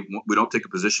company, we don't take a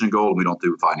position in gold. We don't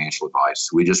do financial advice.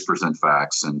 We just present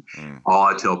facts. And all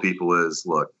I tell people is,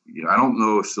 look, I don't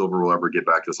know if silver will ever get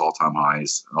back to its all-time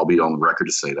highs. I'll be on the record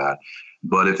to say that.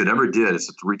 But if it ever did, it's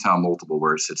a 3-time multiple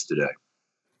where it sits today.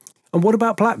 And what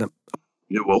about platinum?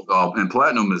 And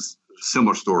platinum is a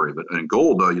similar story. But in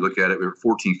gold, though, you look at it, we were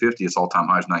 $1,450. Its all-time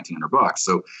high is $1,900.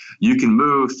 So you can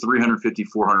move $350,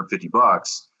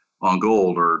 $450 on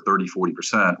gold, or 30,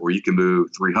 40%, or you can move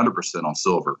 300% on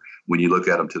silver when you look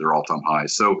at them to their all-time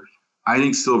highs. So I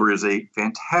think silver is a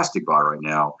fantastic buy right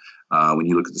now. When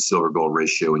you look at the silver gold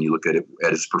ratio and you look at it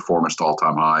at its performance to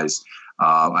all-time highs,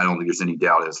 I don't think there's any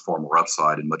doubt it has far more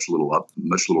upside and much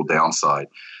little downside.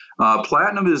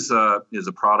 Platinum is a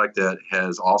product that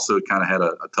has also kind of had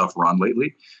a tough run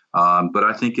lately, but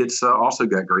I think it's also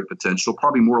got great potential,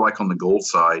 probably more like on the gold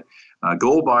side.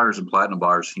 Gold buyers and platinum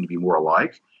buyers seem to be more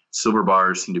alike. Silver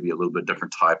buyers seem to be a little bit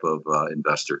different type of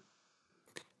investor.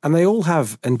 And they all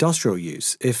have industrial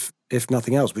use, if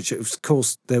nothing else, which of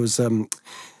course there was,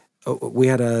 we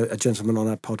had a gentleman on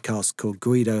our podcast called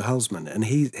Guido Hulsman, and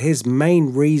his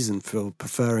main reason for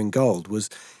preferring gold was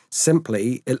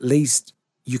simply, at least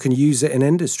you can use it in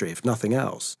industry, if nothing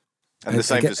else. And the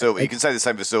same for silver. You can say the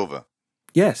same for silver.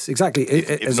 Yes, exactly.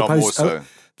 If not more so.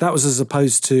 That was as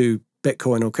opposed to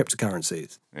Bitcoin or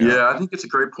cryptocurrencies. Yeah, I think it's a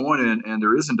great point, and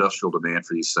there is industrial demand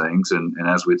for these things. And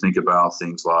as we think about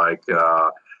things like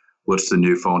what's the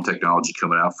new phone technology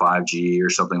coming out, 5G or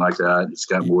something like that, it's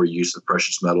got more use of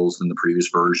precious metals than the previous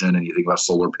version. And you think about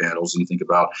solar panels, and you think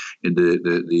about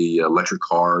the electric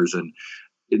cars, and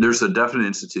there's a definite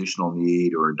institutional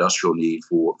need or industrial need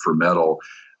for metal,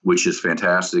 which is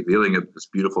fantastic. The other thing that's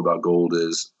beautiful about gold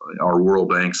is our world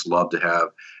banks love to have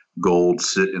gold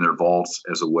sit in their vaults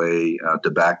as a way to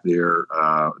back their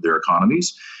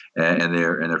economies and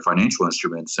their financial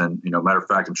instruments. And matter of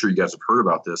fact, I'm sure you guys have heard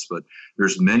about this, but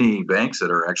there's many banks that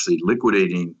are actually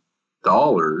liquidating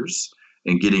dollars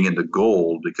and getting into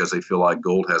gold because they feel like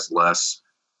gold has less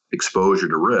exposure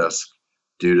to risk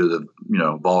due to the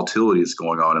volatility that's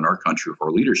going on in our country for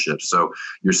our leadership. So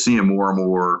you're seeing more and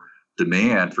more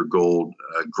demand for gold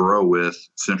grow with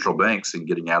central banks and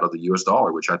getting out of the U.S.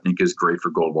 dollar, which I think is great for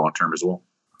gold long term as well.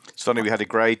 It's funny, we had a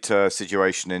great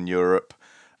situation in Europe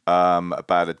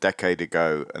about a decade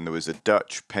ago, and there was a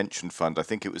Dutch pension fund. I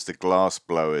think it was the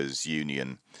Glassblowers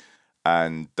Union,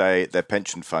 and their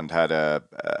pension fund had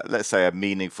let's say a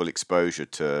meaningful exposure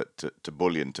to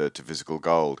bullion, to physical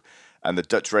gold. And the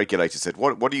Dutch regulator said,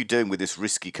 what are you doing with this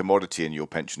risky commodity in your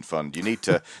pension fund? You need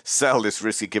to sell this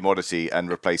risky commodity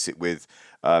and replace it with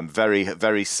very,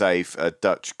 very safe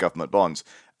Dutch government bonds.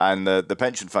 And the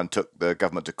pension fund took the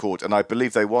government to court, and I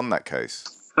believe they won that case.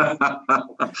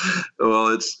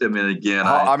 Well, again,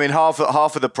 half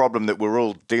of the problem that we're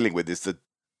all dealing with is the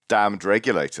damned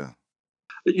regulator.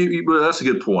 Well, that's a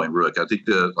good point, Rick. I think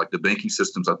the banking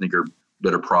systems, I think, are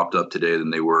better propped up today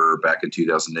than they were back in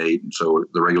 2008. And so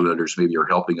the regulators maybe are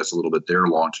helping us a little bit there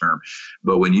long term.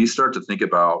 But when you start to think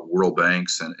about world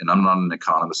banks, and I'm not an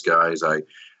economist, guys, but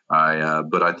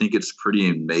I think it's pretty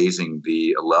amazing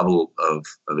the level of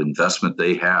investment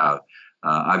they have.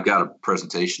 I've got a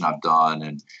presentation I've done,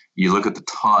 and you look at the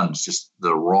tons, just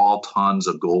the raw tons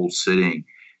of gold sitting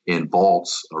in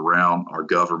vaults around our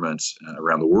governments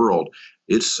around the world.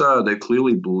 It's they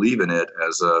clearly believe in it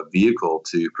as a vehicle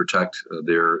to protect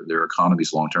their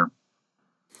economies long term.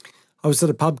 I was at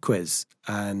a pub quiz,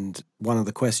 and one of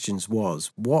the questions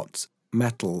was, what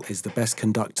metal is the best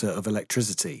conductor of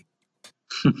electricity?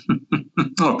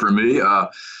 For me, gosh,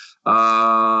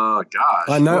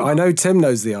 I know Tim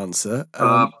knows the answer.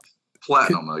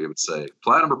 Platinum, I would say.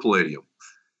 Platinum or palladium?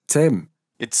 Tim.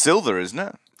 It's silver, isn't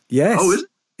it? Yes. Oh, is it?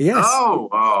 Yes.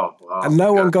 Oh. And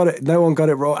no one got it. No one got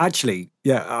it wrong. Actually,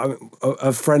 yeah,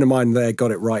 a friend of mine there got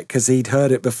it right because he'd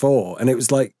heard it before, and it was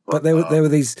like, but there were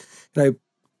these,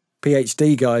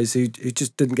 PhD guys who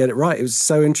just didn't get it right. It was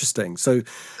so interesting. So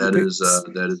that is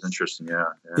interesting.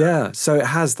 Yeah. So it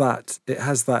has that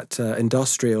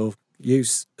industrial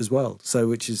use as well. So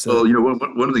which is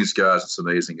one of these guys that's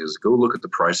amazing is go look at the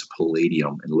price of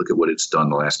palladium and look at what it's done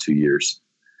the last 2 years.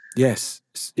 Yes.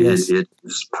 It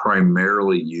is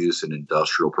primarily used in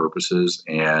industrial purposes,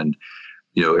 and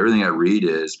everything I read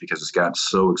is because it's gotten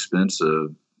so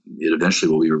expensive, it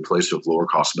eventually will be replaced with lower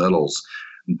cost metals.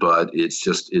 But it's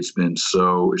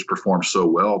performed so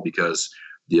well because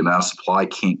the amount of supply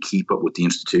can't keep up with the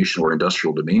institutional or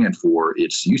industrial demand for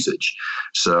its usage.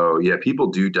 So yeah, people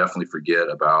do definitely forget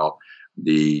about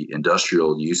the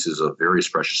industrial uses of various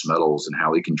precious metals and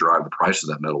how they can drive the price of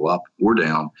that metal up or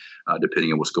down,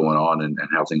 depending on what's going on and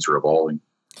how things are evolving.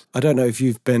 I don't know if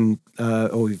you've been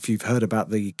or if you've heard about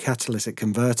the catalytic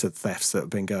converter thefts that have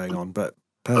been going on, but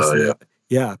personally,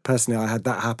 personally, I had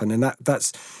that happen, and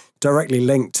that's directly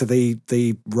linked to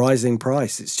the rising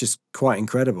price. It's just quite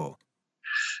incredible.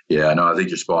 Yeah, no, I think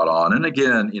you're spot on. And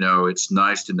again, it's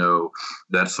nice to know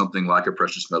that something like a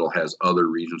precious metal has other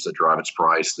reasons that drive its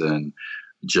price than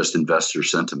just investor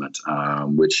sentiment,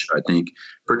 which I think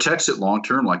protects it long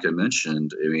term. Like I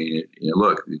mentioned,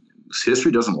 look,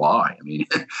 history doesn't lie.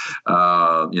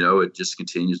 It just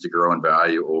continues to grow in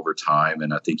value over time,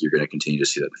 and I think you're going to continue to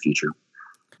see that in the future.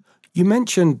 You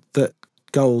mentioned that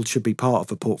gold should be part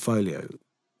of a portfolio.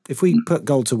 If we put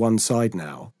gold to one side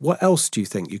now, what else do you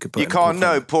think you could put? You can't.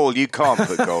 No, Paul, you can't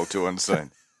put gold to one side.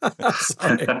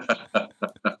 Sorry.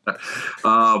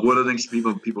 What are things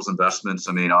people's investments?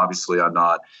 Obviously, I'm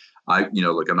not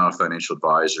a financial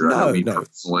advisor.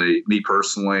 Me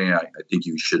personally, I think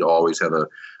you should always have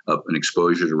an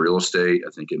exposure to real estate.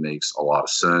 I think it makes a lot of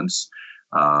sense.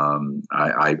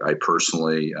 I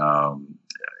personally,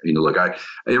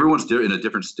 everyone's in a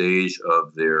different stage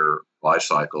of their life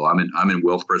cycle. I'm in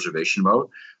wealth preservation mode.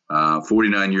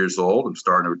 49 years old. I'm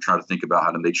starting to try to think about how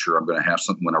to make sure I'm going to have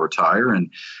something when I retire. And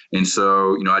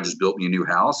so, I just built me a new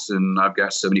house and I've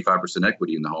got 75%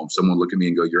 equity in the home. Someone look at me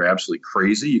and go, "You're absolutely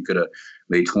crazy. You could have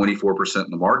made 24%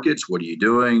 in the markets. What are you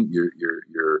doing?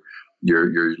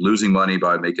 You're losing money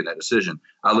by making that decision."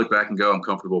 I look back and go, I'm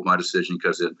comfortable with my decision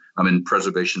because I'm in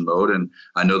preservation mode, and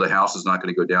I know the house is not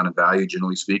going to go down in value,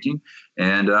 generally speaking,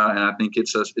 and I think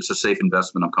it's a safe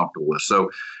investment I'm comfortable with.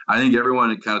 So I think everyone,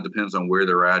 it kind of depends on where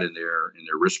they're at in their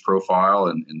risk profile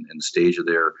and the stage of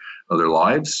their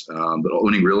lives. But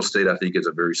owning real estate, I think, is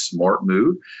a very smart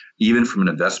move, even from an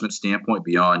investment standpoint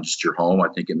beyond just your home. I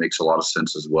think it makes a lot of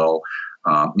sense as well.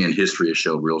 And history has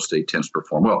shown real estate tends to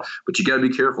perform well. But you got to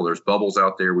be careful. There's bubbles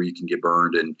out there where you can get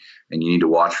burned, and you need to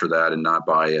watch for that and not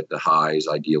buy at the highs.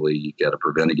 Ideally, you got to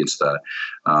prevent against that.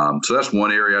 So that's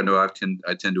one area I know I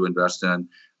tend to invest in.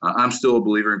 I'm still a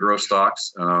believer in growth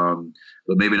stocks,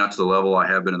 but maybe not to the level I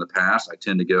have been in the past. I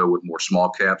tend to go with more small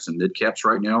caps and mid caps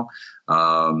right now.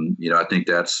 I think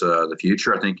that's the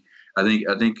future. I think,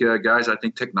 guys, I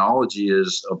think technology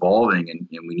is evolving, and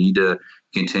we need to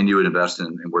continue to invest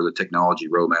in where the technology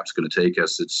roadmap is going to take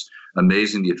us. It's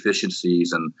amazing the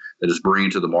efficiencies and that is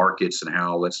bringing to the markets, and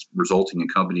how that's resulting in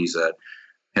companies that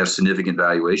have significant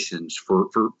valuations for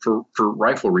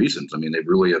rightful reasons. I mean, they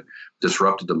really have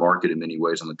disrupted the market in many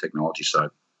ways on the technology side.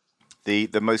 The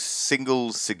most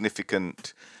single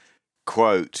significant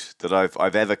quote that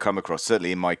I've ever come across,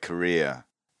 certainly in my career,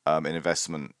 in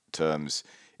investment terms,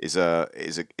 is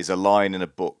a line in a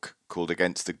book called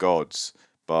Against the Gods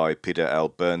by Peter L.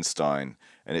 Bernstein,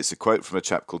 and it's a quote from a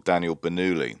chap called Daniel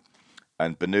Bernoulli.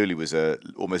 And Bernoulli was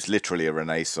almost literally a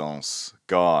Renaissance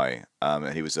guy.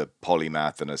 He was a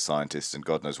polymath and a scientist and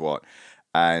God knows what.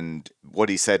 And what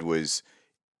he said was,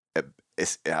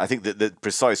 I think that the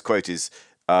precise quote is,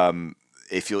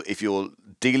 if you're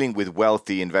dealing with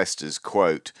wealthy investors,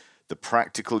 quote, the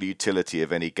practical utility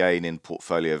of any gain in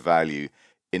portfolio value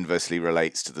inversely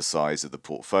relates to the size of the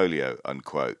portfolio,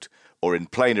 unquote. Or in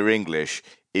plainer English,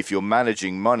 if you're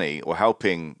managing money or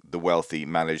helping the wealthy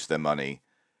manage their money,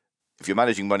 if you're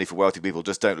managing money for wealthy people,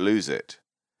 just don't lose it,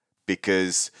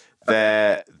 because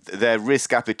their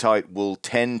risk appetite will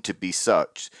tend to be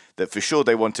such that for sure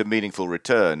they want a meaningful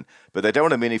return, but they don't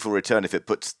want a meaningful return if it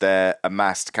puts their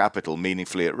amassed capital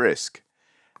meaningfully at risk.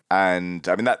 And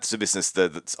I mean, that's a business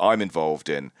that I'm involved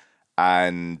in.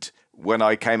 And when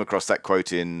I came across that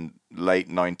quote in late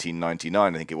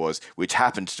 1999, I think it was, which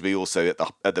happened to be also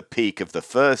at the peak of the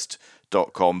first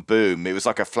 .com boom, it was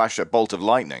like a bolt of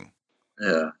lightning.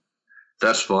 Yeah.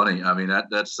 That's funny. I mean,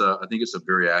 that's I think it's a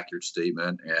very accurate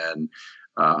statement. And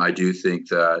I do think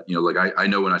that, I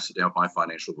know when I sit down with my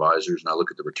financial advisors and I look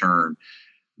at the return,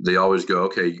 they always go,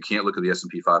 okay, you can't look at the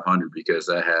S&P 500 because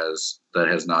that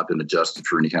has not been adjusted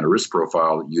for any kind of risk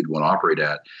profile that you'd want to operate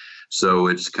at. So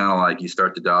it's kind of like you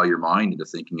start to dial your mind into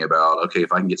thinking about, okay,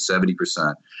 if I can get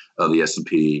 70% of the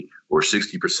S&P or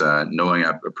 60%, knowing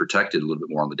I'm protected a little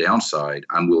bit more on the downside,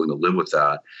 I'm willing to live with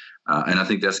that. And I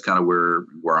think that's kind of where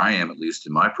I am, at least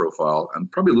in my profile. I'm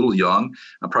probably a little young.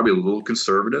 I'm probably a little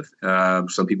conservative.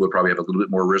 Some people would probably have a little bit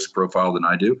more risk profile than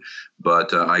I do.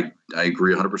 But I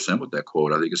agree 100% with that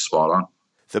quote. I think it's spot on.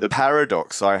 The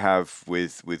paradox I have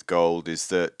with gold is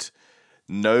that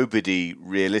nobody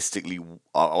realistically,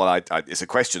 it's a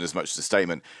question as much as a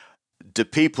statement, do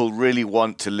people really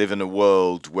want to live in a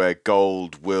world where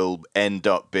gold will end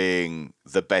up being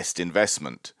the best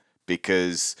investment?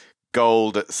 Because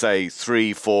gold at, say,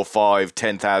 $3,000, $4,000,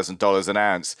 $5,000, $10,000 an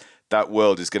ounce, that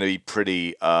world is going to be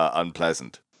pretty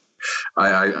unpleasant.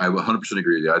 I 100%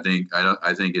 agree with you.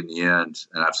 I think in the end,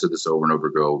 and I've said this over and over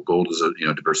ago, gold is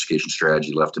a diversification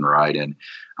strategy left and right, and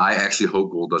I actually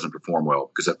hope gold doesn't perform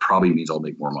well, because that probably means I'll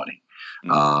make more money.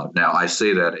 Now, I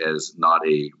say that as not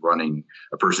a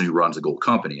person who runs a gold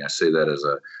company. I say that as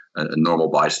a normal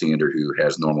bystander who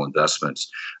has normal investments.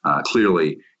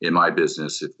 Clearly, in my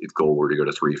business, if gold were to go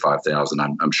to 3,000 to 5,000,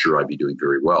 I'm sure I'd be doing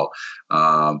very well.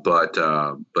 But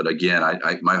again,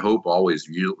 my hope always,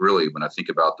 really, when I think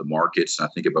about the markets and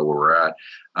I think about where we're at,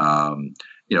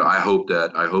 I hope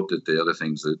that the other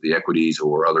things, the equities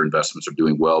or other investments, are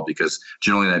doing well, because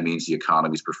generally that means the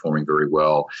economy is performing very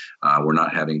well. We're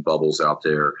not having bubbles out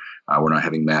there. We're not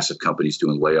having massive companies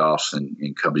doing layoffs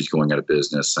and companies going out of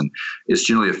business. And it's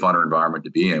generally a funner environment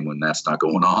to be in when that's not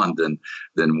going on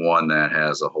than one that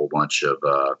has a whole bunch of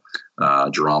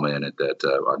drama in it that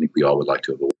I think we all would like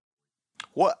to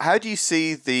avoid. How do you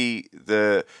see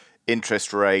the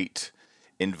interest rate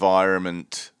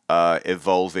environment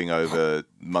evolving over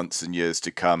months and years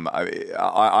to come?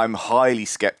 I'm highly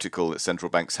skeptical that central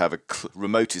banks have a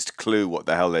remotest clue what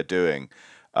the hell they're doing.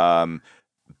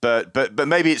 But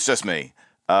maybe it's just me.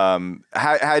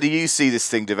 How do you see this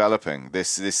thing developing?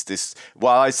 This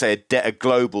well, I'd say a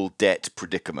global debt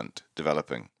predicament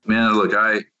developing. Man, look,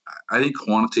 I think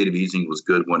quantitative easing was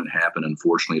good when it happened.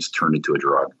 Unfortunately, it's turned into a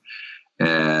drug.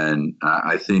 And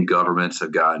I think governments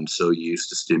have gotten so used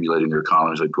to stimulating their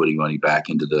economies by putting money back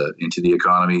into the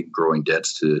economy, growing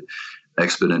debts to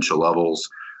exponential levels.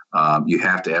 You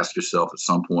have to ask yourself at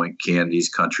some point, can these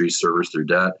countries service their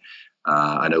debt?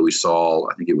 I know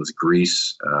I think it was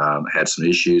Greece, had some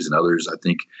issues, and others. I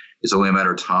think it's only a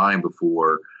matter of time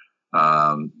before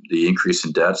the increase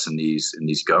in debts in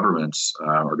these governments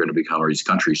are going to become, or these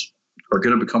countries are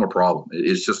going to become, a problem.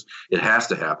 It has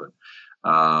to happen.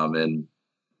 And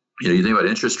you think about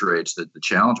interest rates. That the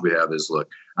challenge we have is, look,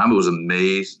 I was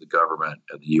amazed the government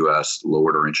of the U.S.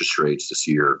 lowered our interest rates this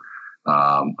year.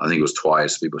 I think it was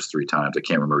twice, maybe it was 3 times. I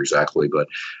can't remember exactly, but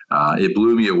it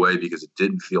blew me away because it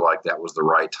didn't feel like that was the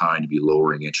right time to be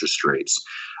lowering interest rates.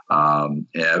 And,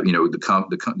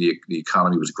 the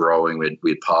economy was growing. We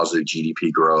had positive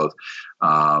GDP growth.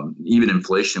 Even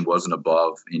inflation wasn't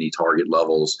above any target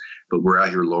levels, but we're out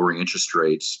here lowering interest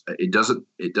rates. It doesn't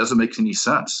make any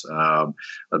sense.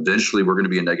 Eventually, we're going to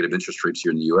be in negative interest rates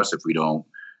here in the U.S. if we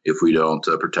don't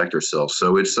protect ourselves.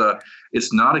 So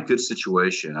it's not a good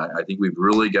situation. I think we've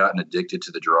really gotten addicted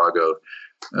to the drug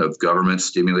of government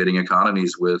stimulating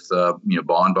economies with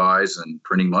bond buys and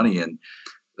printing money, and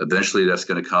eventually that's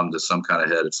going to come to some kind of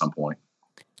head at some point.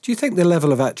 Do you think the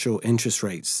level of actual interest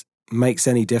rates makes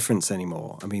any difference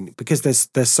anymore? I mean, because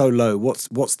they're so low,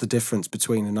 what's the difference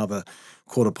between another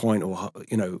quarter point or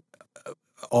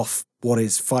off what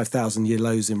is 5,000-year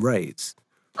lows in rates?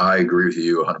 I agree with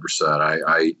you 100%.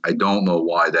 I don't know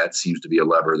why that seems to be a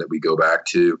lever that we go back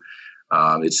to.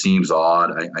 It seems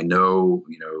odd. I know,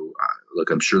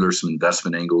 look, I'm sure there's some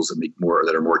investment angles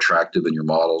that are more attractive in your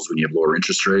models when you have lower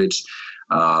interest rates.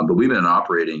 But we've been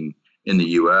operating in the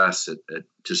U.S. at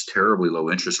just terribly low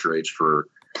interest rates for,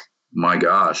 my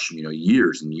gosh,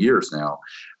 years and years now.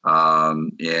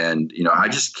 I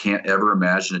just can't ever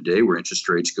imagine a day where interest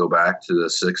rates go back to the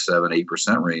 6, 7,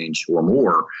 8% range or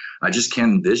more. I just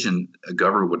can't envision a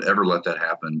government would ever let that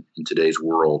happen in today's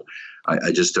world. I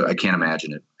can't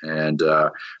imagine it. And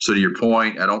so to your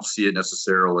point, I don't see it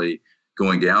necessarily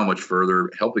going down much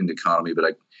further, helping the economy.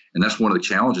 And that's one of the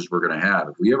challenges we're going to have.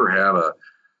 If we ever have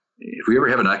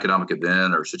an economic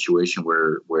event or a situation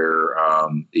where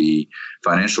the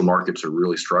financial markets are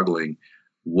really struggling,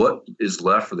 what is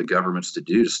left for the governments to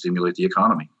do to stimulate the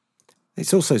economy?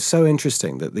 It's also so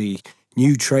interesting that the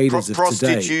new traders of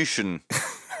prostitution.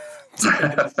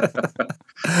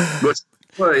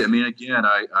 But I mean, again,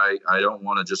 I don't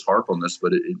want to just harp on this,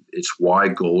 but it's why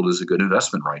gold is a good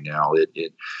investment right now.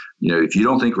 If you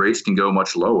don't think rates can go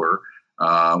much lower,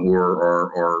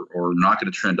 or not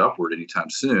going to trend upward anytime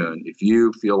soon, if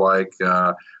you feel like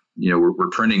we're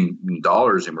printing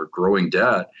dollars and we're growing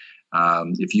debt,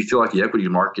 if you feel like the equity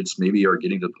markets maybe are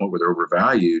getting to the point where they're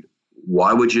overvalued,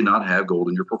 why would you not have gold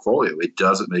in your portfolio? It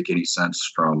doesn't make any sense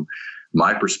from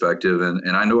my perspective.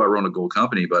 And I know I run a gold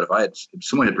company, but if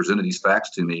someone had presented these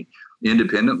facts to me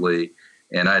independently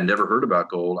and I had never heard about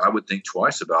gold, I would think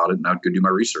twice about it and I'd go do my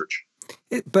research.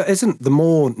 But isn't the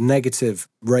more negative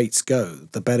rates go,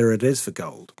 the better it is for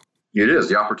gold? It is.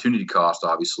 The opportunity cost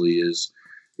obviously is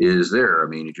there. I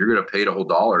mean, if you're going to pay to hold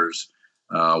dollars,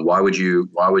 why would you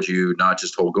not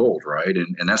just hold gold, right?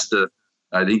 And that's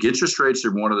I think interest rates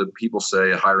are one of the people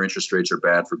say higher interest rates are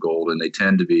bad for gold, and they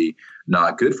tend to be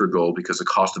not good for gold because the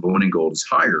cost of owning gold is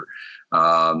higher.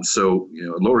 So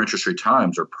lower interest rate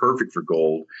times are perfect for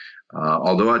gold.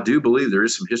 Although I do believe there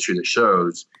is some history that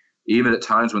shows even at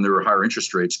times when there were higher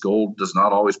interest rates, gold does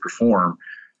not always perform.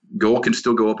 Gold can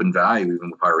still go up in value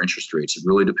even with higher interest rates. It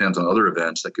really depends on other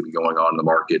events that could be going on in the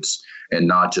markets and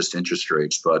not just interest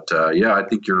rates. But I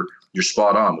think you're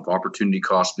spot on with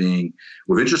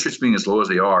with interest rates being as low as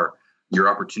they are. Your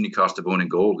opportunity cost of owning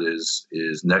gold is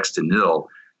next to nil.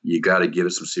 You got to give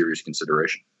it some serious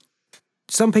consideration.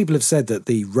 Some people have said that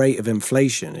the rate of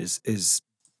inflation is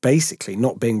basically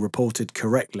not being reported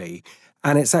correctly,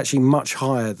 and it's actually much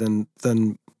higher than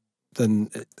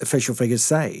official figures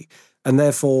say. And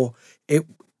therefore, it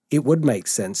would make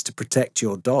sense to protect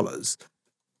your dollars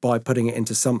by putting it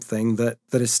into something that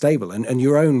is stable. And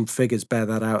your own figures bear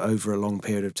that out over a long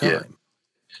period of time.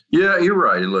 Yeah, you're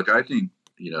right. And look, I think,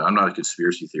 I'm not a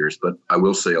conspiracy theorist, but I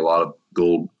will say a lot of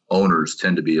gold owners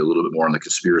tend to be a little bit more on the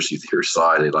conspiracy theorist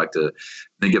side. They like to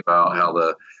think about how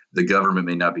the government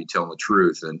may not be telling the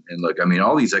truth. And look, I mean,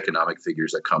 all these economic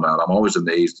figures that come out, I'm always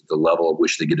amazed at the level at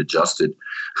which they get adjusted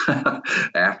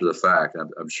after the fact.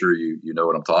 I'm sure you know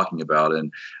what I'm talking about. And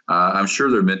I'm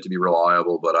sure they're meant to be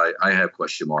reliable, but I have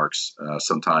question marks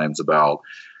sometimes about,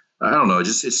 I don't know, it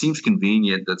seems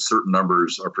convenient that certain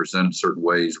numbers are presented certain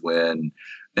ways when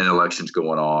an election's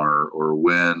going on or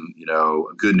when,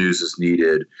 good news is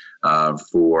needed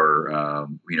for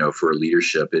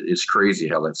leadership. It's crazy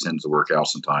how that tends to work out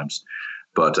sometimes.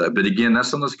 But again,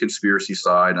 that's on the conspiracy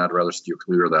side, and I'd rather steer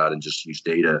clear of that and just use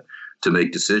data to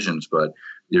make decisions. But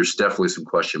there's definitely some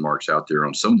question marks out there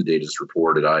on some of the data that's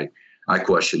reported. I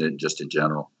question it just in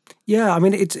general. Yeah, I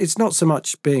mean, it's not so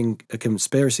much being a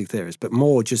conspiracy theorist, but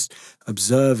more just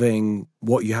observing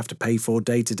what you have to pay for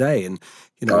day to day, and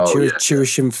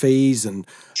tuition fees and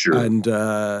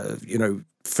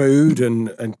food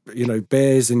and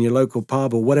beers in your local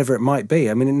pub or whatever it might be.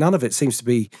 I mean, none of it seems to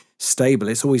be stable.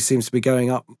 It always seems to be going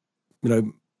up,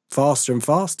 faster and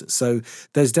faster. So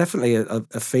there's definitely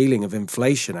a feeling of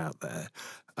inflation out there,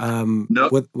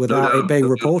 without it being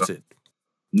reported.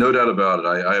 No doubt about it.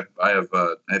 I have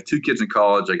 2 kids in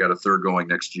college. I got a third going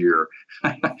next year,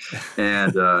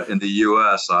 and in the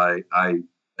U.S., I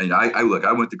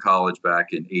went to college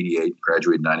back in '88,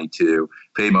 graduated in '92,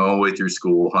 paid my own way through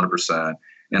school, 100%,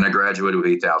 and I graduated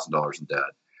with $8,000 in debt.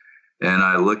 And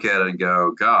I look at it and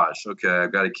go, gosh, okay,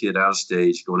 I've got a kid out of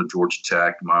state, going to Georgia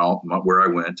Tech, where I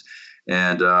went,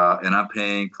 and I'm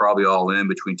paying probably all in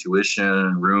between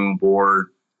tuition, room, board,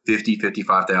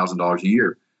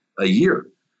 $55,000 a year.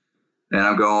 And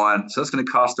I'm going, so that's going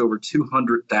to cost over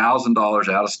 $200,000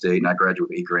 out of state, and I graduated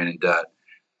with $8,000 in debt.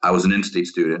 I was an in-state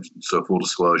student, so full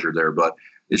disclosure there, but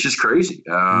it's just crazy.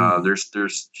 There's to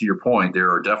your point, there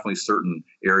are definitely certain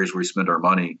areas where we spend our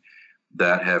money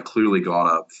that have clearly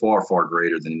gone up far, far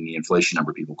greater than the inflation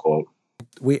number people quote.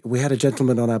 We had a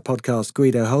gentleman on our podcast,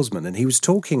 Guido Helsman, and he was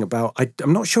talking about,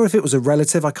 I'm not sure if it was a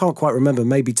relative, I can't quite remember,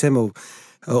 maybe Tim will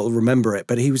remember it,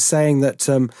 but he was saying that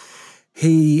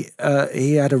he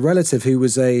had a relative who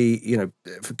was a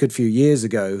good few years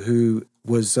ago who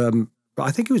was I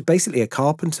think he was basically a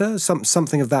carpenter,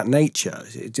 something of that nature.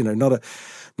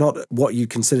 Not what you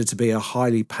consider to be a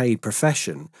highly paid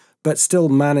profession, but still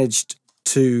managed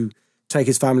to take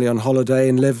his family on holiday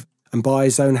and live and buy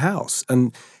his own house.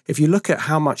 And if you look at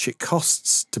how much it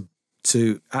costs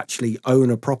to actually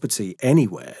own a property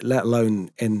anywhere, let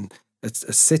alone in a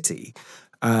city,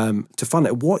 to fund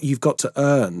it, what you've got to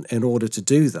earn in order to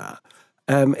do that,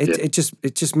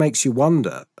 it just makes you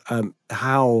wonder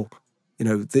how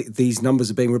these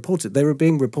numbers are being reported. They were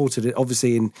being reported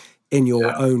obviously in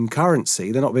your own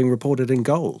currency. They're not being reported in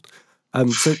gold.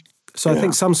 So I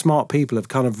think some smart people have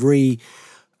kind of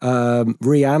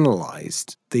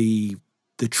reanalyzed the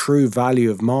true value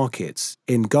of markets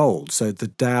in gold. So the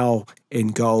Dow in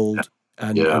gold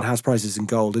and house prices in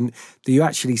gold, and you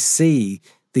actually see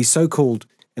these so-called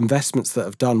investments that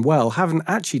have done well haven't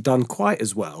actually done quite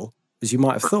as well as you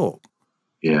might have thought.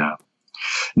 Yeah.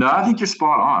 No, I think you're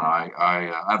spot on.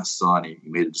 I have a son. He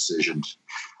made a decision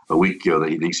a week ago that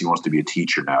he thinks he wants to be a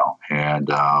teacher now. And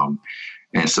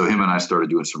so him and I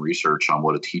started doing some research on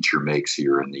what a teacher makes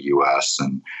here in the U.S.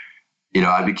 And,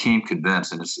 I became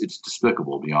convinced, and it's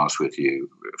despicable, to be honest with you,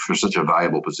 for such a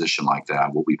valuable position like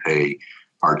that, what we pay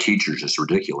our teachers is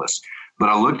ridiculous. But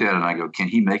I looked at it and I go, can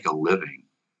he make a living,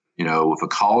 with a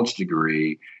college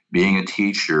degree, being a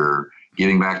teacher,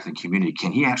 giving back to the community?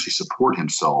 Can he actually support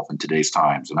himself in today's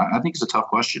times? And I think it's a tough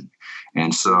question.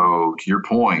 And so to your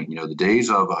point, the days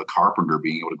of a carpenter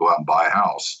being able to go out and buy a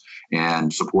house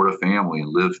and support a family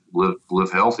and live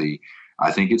healthy,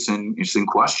 I think it's in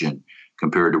question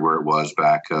compared to where it was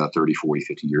back 30, 40,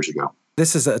 50 years ago.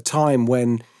 This is at a time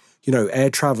when,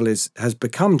 air travel has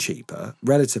become cheaper,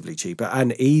 relatively cheaper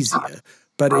and easier,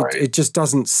 but it just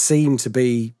doesn't seem to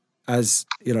be as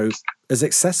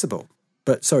accessible.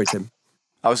 But sorry, Tim.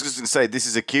 I was just going to say, this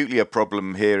is acutely a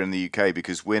problem here in the UK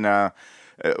because we're now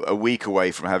a week away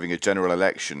from having a general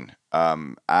election.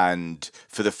 And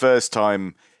for the first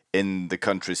time in the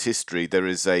country's history, there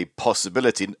is a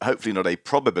possibility, hopefully not a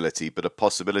probability, but a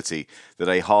possibility that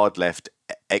a hard left,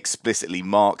 explicitly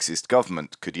Marxist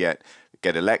government could yet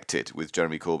get elected with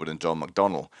Jeremy Corbyn and John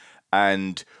McDonnell.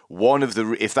 And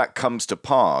if that comes to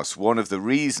pass, one of the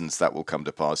reasons that will come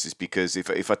to pass is because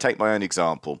if I take my own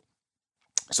example,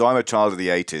 so I'm a child of the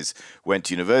 80s, went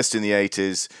to university in the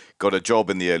 80s, got a job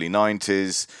in the early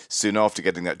 90s. Soon after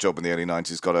getting that job in the early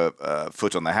 90s, got a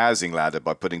foot on the housing ladder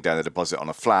by putting down a deposit on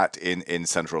a flat in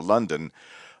central London.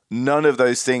 None of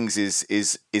those things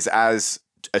is as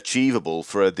achievable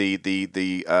for the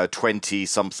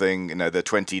 20-something, the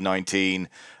 2019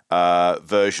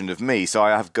 version of me. So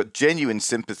I have got genuine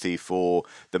sympathy for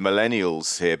the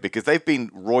millennials here because they've been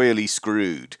royally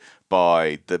screwed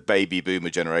by the baby boomer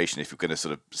generation, if you're going to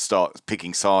sort of start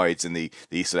picking sides in the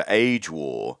sort of age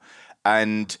war.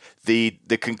 And the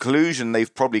conclusion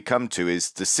they've probably come to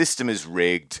is the system is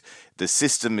rigged, the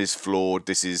system is flawed.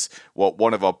 This is what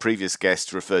one of our previous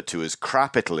guests referred to as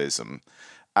crapitalism.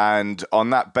 And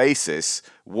on that basis,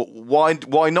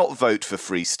 why not vote for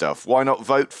free stuff? Why not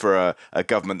vote for a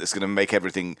government that's going to make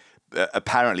everything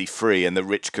apparently free and the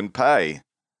rich can pay?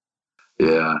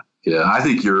 Yeah. I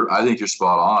think you're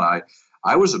spot on.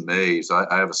 I was amazed.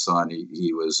 I have a son.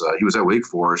 He was at Wake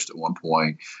Forest at one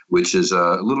point, which is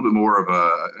a little bit more of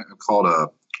called a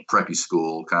preppy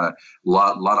school. Kind of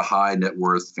lot of high net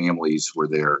worth families were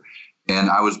there. And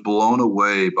I was blown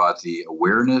away by the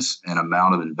awareness and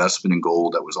amount of investment in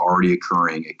gold that was already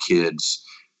occurring at kids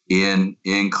in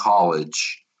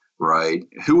college, right?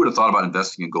 Who would have thought about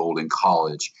investing in gold in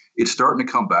college? It's starting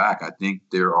to come back. I think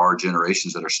there are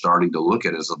generations that are starting to look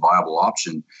at it as a viable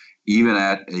option, even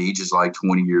at ages like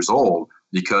 20 years old,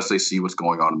 because they see what's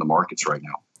going on in the markets right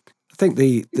now. I think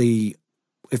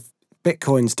if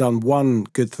Bitcoin's done one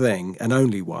good thing and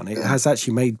only one, it has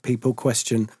actually made people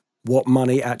question what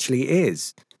money actually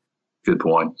is. Good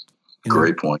point.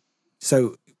 Great point.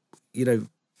 So,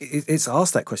 it's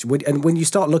asked that question. And when you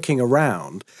start looking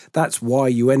around, that's why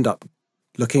you end up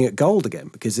looking at gold again,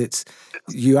 because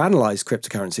you analyze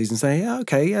cryptocurrencies and say,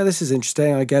 this is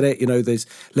interesting. I get it. There's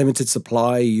limited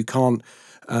supply. You can't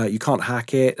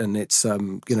hack it, and it's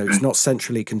it's not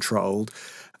centrally controlled.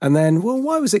 And then, well,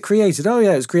 why was it created? Oh,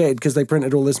 yeah, it was created because they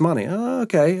printed all this money. Oh,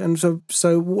 okay. And so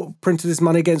what, printed this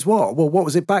money against what? Well, what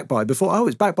was it backed by before? Oh,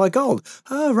 it's backed by gold.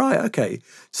 Oh, right, okay.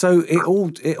 So it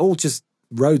all just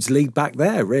roads lead back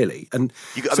there, really. And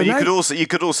you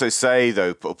could also say,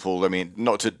 though, Paul, I mean,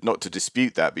 not to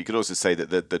dispute that, but you could also say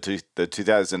that the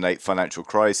 2008 financial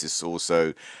crisis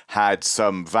also had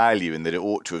some value in that it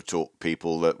ought to have taught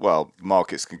people that, well,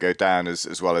 markets can go down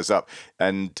as well as up.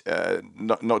 And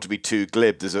not to be too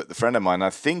glib, there's a friend of mine,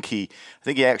 I think he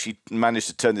actually managed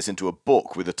to turn this into a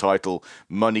book with the title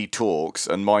Money Talks,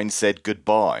 and mine said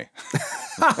goodbye.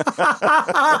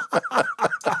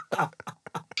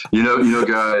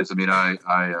 Guys, I mean,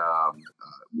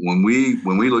 when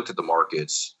we looked at the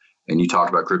markets, and you talked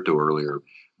about crypto earlier,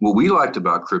 what we liked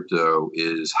about crypto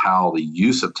is how the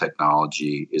use of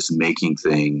technology is making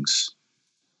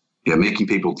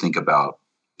people think about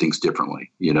things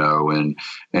differently, and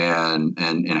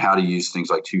how to use things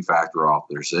like two-factor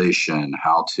authorization,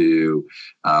 how to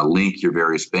link your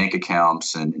various bank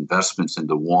accounts and investments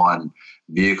into one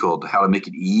vehicle, how to make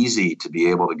it easy to be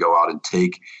able to go out and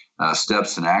take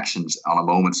steps and actions on a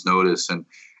moment's notice. And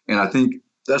I think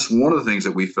that's one of the things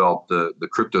that we felt the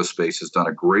crypto space has done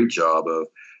a great job of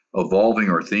evolving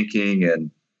our thinking.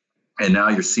 And now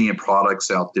you're seeing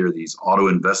products out there, these auto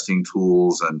investing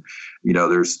tools, and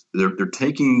they're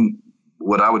taking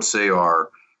what I would say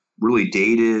are really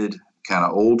dated, kind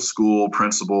of old school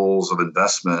principles of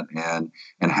investment and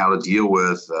how to deal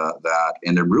with that,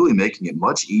 and they're really making it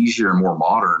much easier and more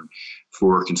modern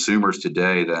for consumers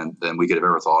today than we could have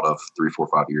ever thought of 3, 4,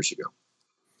 5 years ago.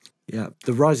 Yeah,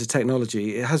 the rise of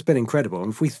technology, it has been incredible.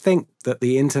 And if we think that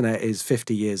the internet is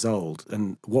 50 years old,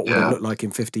 and what would it look like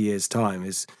in 50 years' time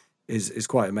is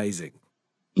quite amazing.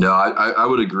 No, I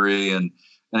would agree. And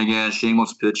again,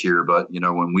 shameless pitch here, but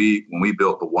when we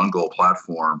built the One Goal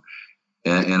platform,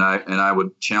 and I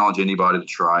would challenge anybody to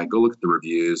try, go look at the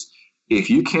reviews. If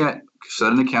you can't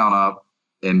set an account up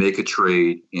and make a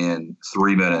trade in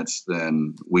 3 minutes,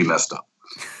 then we messed up.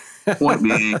 The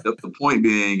point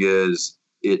being is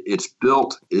it's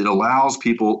built, it allows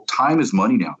people, time is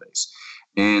money nowadays.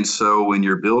 And so when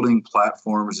you're building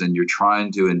platforms and you're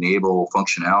trying to enable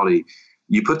functionality,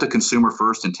 you put the consumer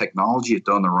first, and technology, if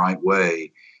done the right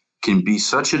way, can be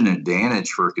such an advantage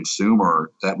for a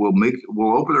consumer that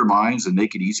will open their minds and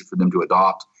make it easy for them to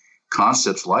adopt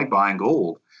concepts like buying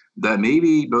gold that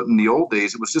maybe, but in the old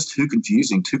days, it was just too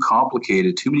confusing, too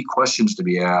complicated, too many questions to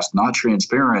be asked, not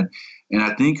transparent. And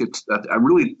I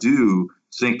really do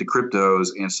think the cryptos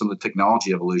and some of the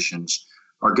technology evolutions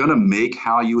are going to make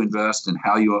how you invest and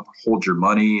how you hold your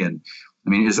money. And I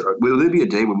mean, will there be a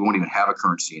day when we won't even have a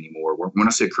currency anymore? When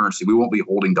I say currency, we won't be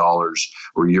holding dollars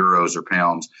or euros or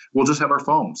pounds. We'll just have our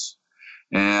phones.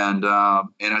 And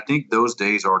I think those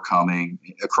days are coming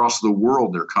across the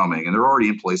world. They're coming, and they're already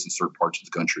in place in certain parts of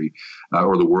the country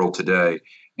or the world today.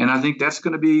 And I think that's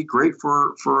going to be great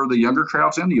for the younger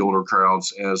crowds and the older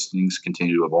crowds as things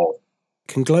continue to evolve.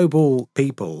 Can global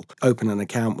people open an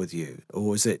account with you,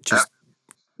 or is it just...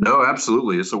 No,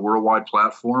 absolutely. It's a worldwide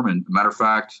platform. And matter of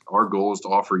fact, our goal is to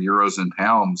offer euros and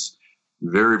pounds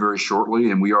very, very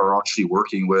shortly. And we are actually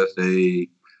working with a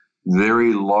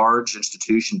very large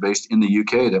institution based in the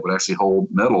UK that would actually hold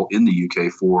metal in the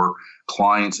UK for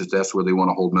clients if that's where they want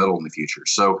to hold metal in the future.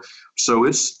 So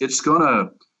it's going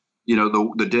to,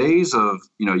 the days of,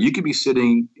 you could be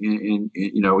sitting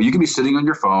you could be sitting on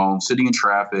your phone, sitting in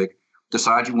traffic,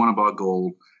 decide you want to buy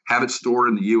gold, have it stored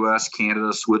in the US,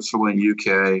 Canada, Switzerland,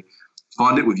 UK,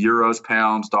 fund it with euros,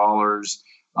 pounds, dollars,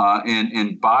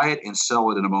 and buy it and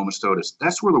sell it in a moment's notice.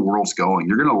 That's where the world's going.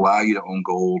 You're going to allow you to own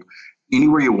gold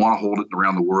anywhere you want to hold it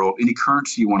around the world, any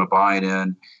currency you want to buy it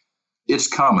in. It's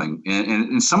coming.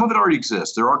 And some of it already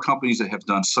exists. There are companies that have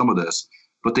done some of this,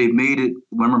 but they've made it,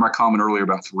 remember my comment earlier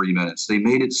about 3 minutes, they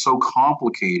made it so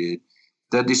complicated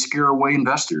that they scare away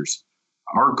investors.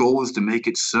 Our goal is to make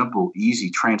it simple, easy,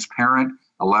 transparent,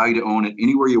 allow you to own it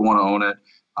anywhere you want to own it,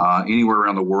 anywhere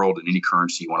around the world in any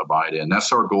currency you want to buy it in.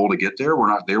 That's our goal to get there. We're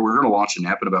not there. We're going to launch an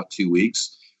app in about 2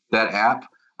 weeks. That app,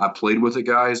 I played with it,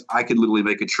 guys. I could literally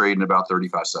make a trade in about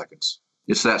 35 seconds.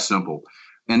 It's that simple.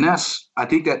 And I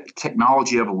think that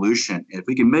technology evolution, if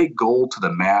we can make gold to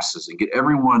the masses and get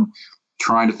everyone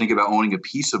trying to think about owning a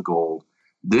piece of gold,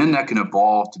 then that can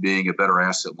evolve to being a better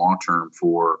asset long-term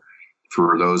for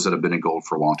those that have been in gold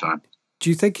for a long time. Do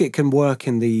you think it can work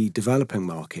in the developing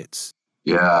markets?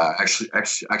 Yeah, actually,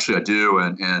 I do,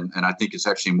 and I think it's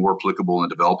actually more applicable in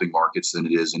developing markets than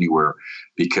it is anywhere.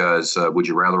 Because would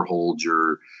you rather hold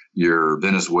your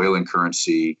Venezuelan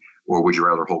currency, or would you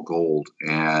rather hold gold?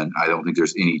 And I don't think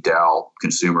there's any doubt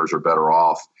consumers are better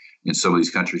off in some of these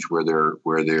countries where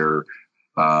their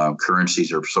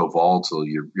currencies are so volatile.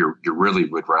 You really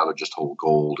would rather just hold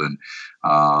gold, and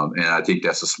I think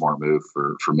that's a smart move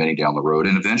for many down the road,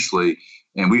 and eventually.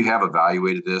 And we have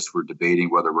evaluated this. We're debating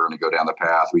whether we're going to go down the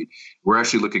path. We're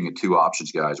actually looking at two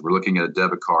options, guys. We're looking at a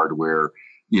debit card where,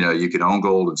 you can own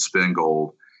gold and spend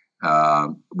gold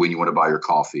when you want to buy your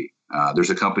coffee. There's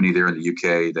a company there in the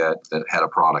UK that had a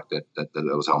product that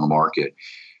was on the market.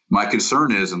 My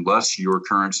concern is, unless your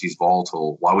currency is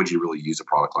volatile, why would you really use a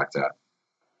product like that?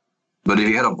 But if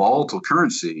you had a volatile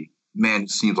currency, man, it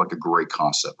seems like a great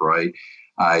concept, right?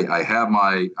 I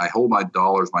hold my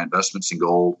dollars, my investments in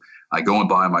gold. I go and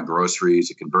buy my groceries.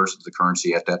 It converts to the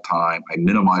currency at that time. I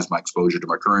minimize my exposure to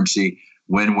my currency.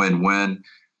 Win, win, win.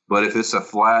 But if it's a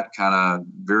flat kind of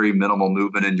very minimal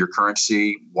movement in your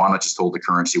currency, why not just hold the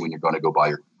currency when you're going to go buy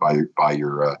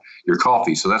your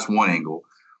coffee? So that's one angle.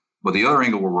 But the other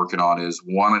angle we're working on is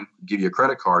want to give you a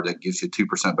credit card that gives you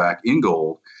 2% back in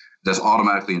gold that's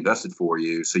automatically invested for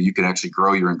you, so you can actually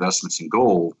grow your investments in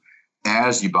gold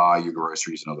as you buy your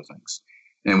groceries and other things.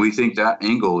 And we think that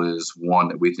angle is one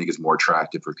that we think is more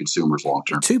attractive for consumers long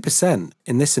term. 2%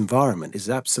 in this environment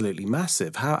is absolutely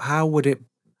massive. How would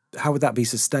that be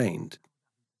sustained?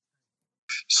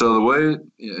 So the way,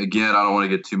 again, I don't want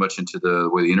to get too much into the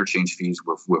way the interchange fees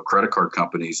with credit card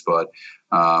companies, but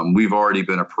we've already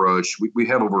been approached. We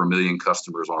have over 1 million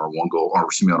customers on our on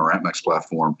our AppMax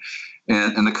platform,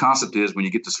 and the concept is when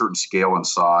you get to certain scale and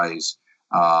size.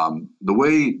 The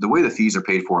way the fees are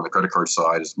paid for on the credit card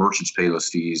side is merchants pay those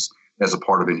fees as a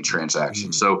part of any transaction.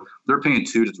 Mm-hmm. So they're paying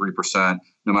 2 to 3%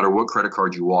 no matter what credit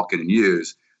card you walk in and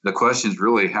use. The question is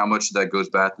really how much of that goes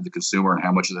back to the consumer and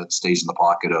how much of that stays in the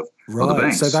pocket of the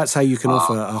banks. So that's how you can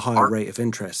offer a higher rate of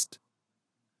interest.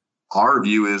 Our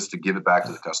view is to give it back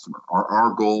to the customer.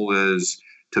 Our goal is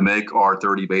to make our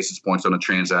 30 basis points on a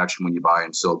transaction when you buy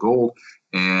and sell gold.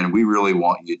 And we really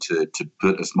want you to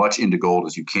put as much into gold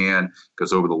as you can,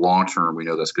 because over the long term, we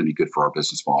know that's going to be good for our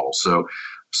business model.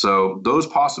 So those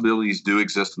possibilities do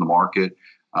exist in the market.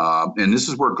 And this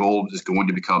is where gold is going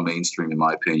to become mainstream, in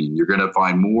my opinion. You're going to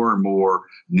find more and more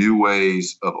new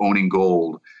ways of owning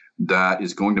gold that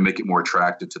is going to make it more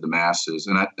attractive to the masses.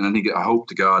 And I hope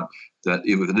to God that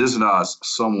if it isn't us,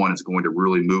 someone is going to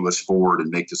really move us forward and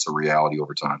make this a reality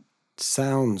over time.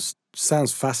 Sounds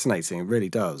fascinating. It really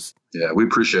does. Yeah, we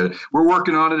appreciate it. We're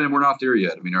working on it, and we're not there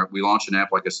yet. I mean, we launched an app,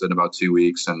 like I said, in about 2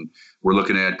 weeks, and we're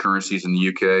looking at currencies in the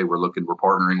UK. We're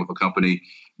partnering with a company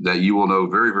that you will know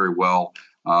very, very well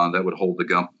that would hold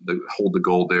the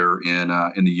gold there in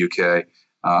the UK.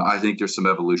 I think there's some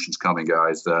evolutions coming,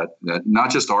 guys. That not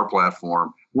just our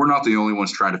platform. We're not the only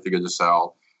ones trying to figure this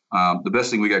out. The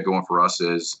best thing we got going for us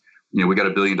is, we got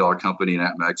 $1 billion company in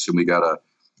AppMax, and we got a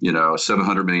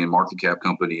 $700 million market cap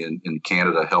company in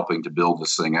Canada helping to build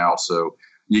this thing out. So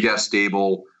you got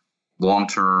stable,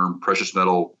 long-term precious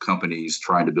metal companies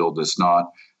trying to build this, not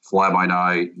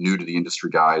fly-by-night, new to the industry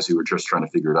guys who are just trying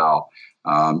to figure it out.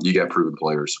 You got proven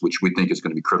players, which we think is going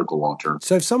to be critical long-term.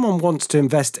 So if someone wants to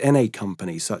invest in a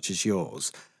company such as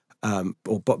yours,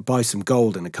 or buy some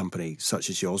gold in a company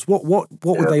such as yours, what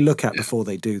would they look at before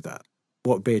they do that?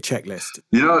 What would be a checklist?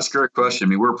 That's a great question. I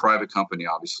mean, we're a private company,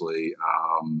 obviously.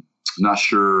 Not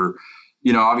sure.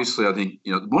 Obviously, I think,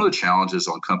 one of the challenges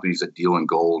on companies that deal in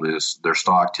gold is their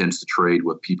stock tends to trade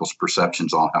with people's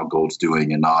perceptions on how gold's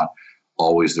doing and not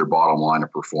always their bottom line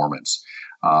of performance.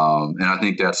 And I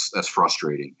think that's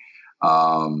frustrating.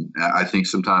 I think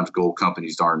sometimes gold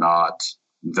companies are not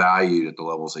valued at the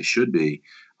levels they should be.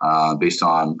 Based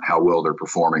on how well they're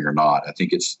performing or not. I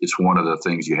think it's one of the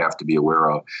things you have to be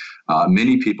aware of.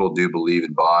 Many people do believe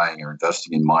in buying or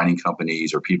investing in mining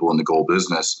companies or people in the gold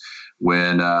business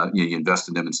when you invest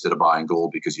in them instead of buying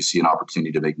gold because you see an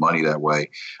opportunity to make money that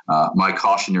way. My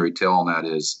cautionary tale on that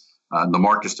is the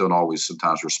markets don't always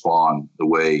sometimes respond the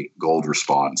way gold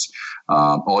responds.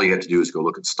 All you have to do is go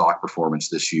look at stock performance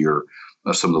this year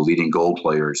some of the leading gold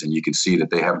players, and you can see that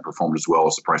they haven't performed as well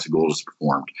as the price of gold has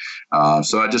performed.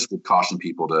 So I just would caution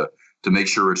people to make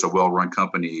sure it's a well-run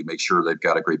company, make sure they've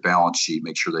got a great balance sheet,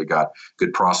 make sure they've got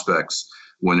good prospects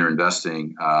when they're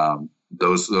investing.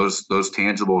 Those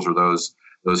tangibles or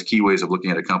those key ways of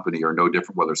looking at a company are no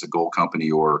different whether it's a gold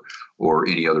company or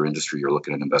any other industry you're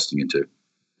looking at investing into.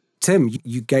 Tim,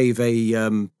 you gave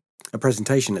a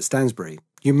presentation at Stansbury.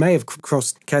 You may have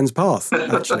crossed Ken's path,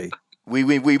 actually. We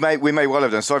may well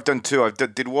have done. So I've done two. I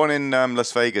did one in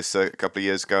Las Vegas a couple of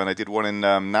years ago, and I did one in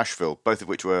Nashville, both of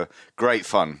which were great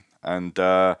fun. And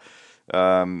no,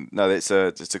 it's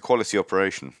a quality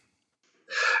operation.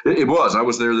 It was. I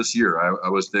was there this year. I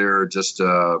was there just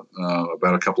about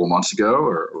a couple of months ago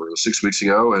or 6 weeks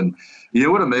ago. And you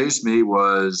know what amazed me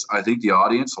was I think the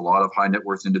audience, a lot of high net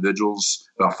worth individuals,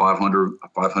 about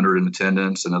 500 in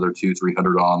attendance, another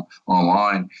 200-300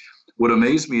 online. What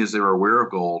amazed me is they were aware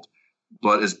of gold.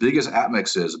 But as big as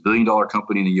Atmex is, $1 billion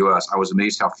company in the U.S., I was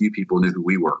amazed how few people knew who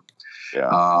we were.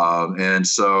 Yeah. And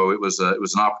so it was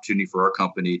an opportunity for our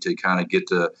company to kind of get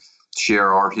to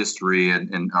share our history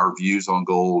and our views on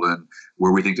gold and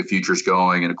where we think the future is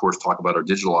going, and of course talk about our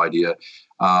digital idea.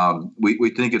 We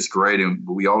think it's great, and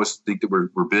we always think that we're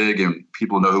big and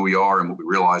people know who we are. And what we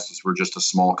realize is we're just a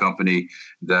small company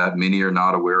that many are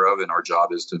not aware of, and our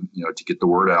job is to get the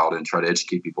word out and try to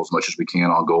educate people as much as we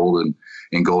can on gold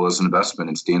and gold as an investment.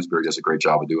 And Stansbury does a great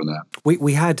job of doing that.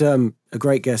 We had a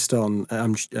great guest on,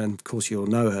 and of course you'll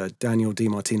know her, Danielle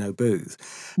DiMartino Booth,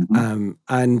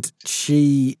 and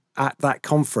she at that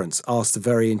conference asked a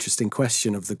very interesting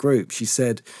question of the group. She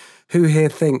said, "Who here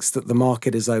thinks that the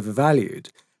market is overvalued?"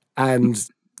 And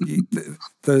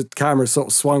the camera sort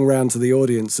of swung around to the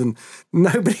audience, and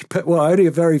only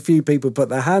a very few people put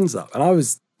their hands up. And I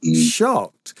was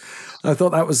shocked. I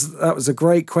thought that was a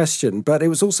great question, but it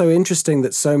was also interesting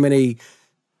that so many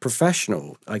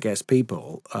professional, I guess,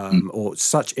 people or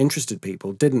such interested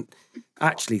people didn't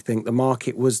actually think the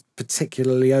market was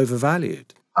particularly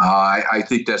overvalued. I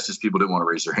think that's just people didn't want to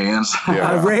raise their hands.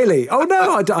 Yeah. Really? Oh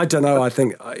no, I don't know. I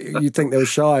think you think they were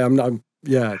shy.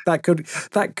 Yeah, that could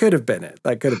have been it.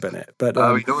 That could have been it. But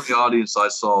the audience I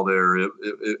saw there, it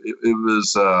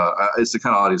was it's the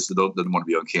kind of audience that doesn't want to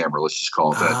be on camera. Let's just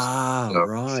call it that.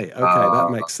 Right. Okay,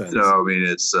 that makes sense.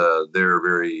 It's they're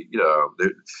very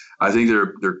I think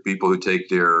they're people who take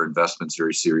their investments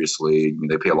very seriously. I mean,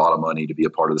 they pay a lot of money to be a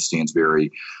part of the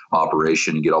Stansbury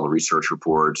operation and get all the research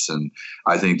reports. And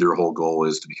I think their whole goal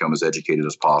is to become as educated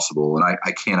as possible. And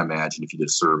I can't imagine if you did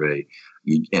a survey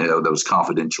that was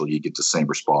confidential, you get the same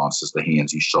response as the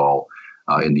hands you saw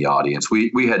in the audience.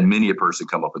 We had many a person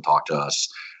come up and talk to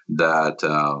us that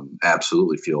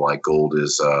absolutely feel like gold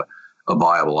is a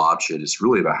viable option. It's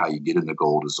really about how you get into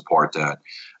gold is the part that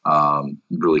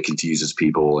really confuses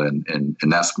people. And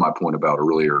that's my point about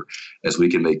earlier. As we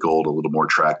can make gold a little more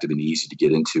attractive and easy to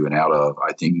get into and out of,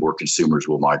 I think more consumers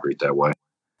will migrate that way.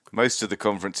 Most of the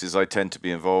conferences I tend to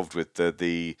be involved with,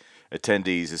 the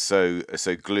attendees are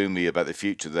so gloomy about the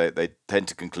future. They tend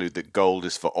to conclude that gold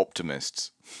is for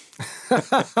optimists.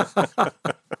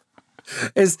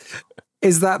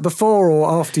 Is that before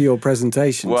or after your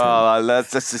presentation? Well,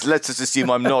 let's just assume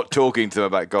I'm not talking to them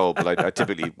about gold, but I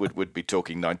typically would be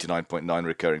talking 99.9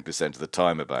 recurring % of the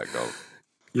time about gold.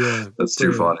 Yeah, that's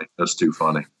too funny. That's too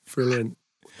funny. Brilliant.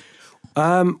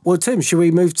 Well, Tim, should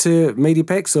we move to media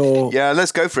picks or? Yeah,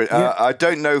 let's go for it. Yeah. I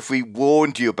don't know if we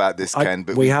warned you about this, Ken,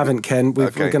 but we haven't, Ken. We're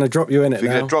going to drop you in it. We're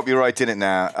going to drop you right in it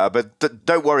now. But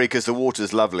don't worry, because the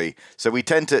water's lovely. So we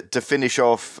tend to finish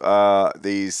off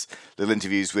these little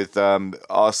interviews with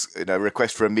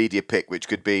request for a media pick, which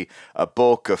could be a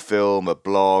book, a film, a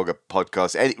blog, a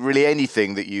podcast, really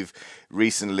anything that you've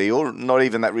recently, or not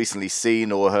even that recently,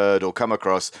 seen or heard or come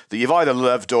across that you've either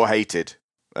loved or hated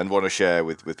and want to share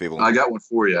with people. I got one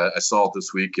for you. I saw it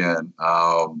this weekend.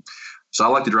 So I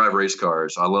like to drive race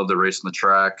cars. I love the race on the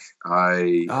track.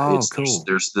 Cool.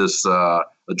 There's this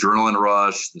adrenaline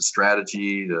rush, the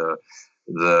strategy, the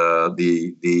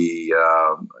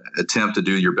attempt to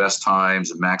do your best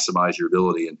times and maximize your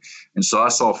ability. And so I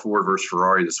saw Ford versus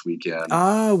Ferrari this weekend.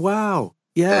 Oh, wow.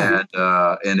 Yeah.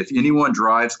 And if anyone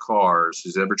drives cars,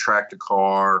 who's ever tracked a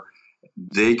car,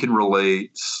 they can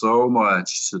relate so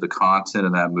much to the content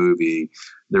in that movie.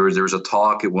 There was a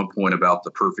talk at one point about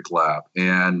the perfect lap.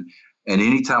 And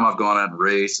anytime I've gone out and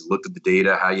raced and looked at the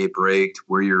data, how you braked,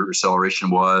 where your acceleration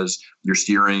was, your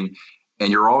steering,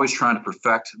 and you're always trying to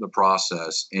perfect the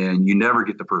process, and you never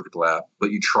get the perfect lap,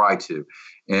 but you try to.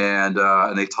 And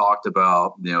they talked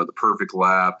about, the perfect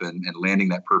lap and landing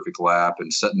that perfect lap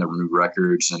and setting the new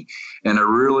records. And I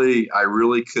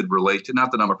really could relate to,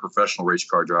 not that I'm a professional race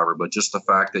car driver, but just the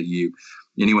fact that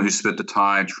anyone who spent the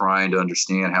time trying to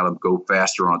understand how to go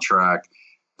faster on track,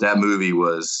 that movie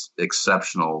was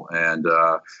exceptional. And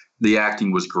the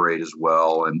acting was great as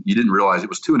well. And you didn't realize it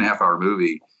was 2.5-hour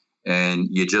movie, and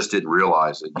you just didn't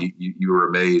realize it. You were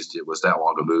amazed it was that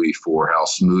long a movie for how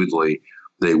smoothly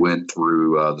they went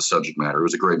through the subject matter. It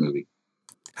was a great movie.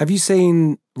 Have you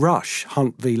seen Rush,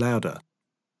 Hunt v. Lauder?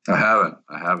 I haven't.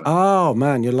 Oh,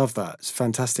 man, you'll love that. It's a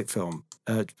fantastic film.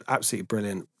 Absolutely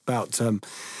brilliant. About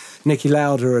Niki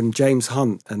Lauda and James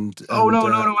Hunt. No.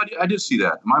 I did see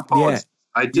that. My apologies. Yeah.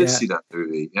 I did see that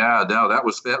movie. Yeah, no, that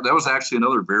was actually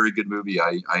another very good movie.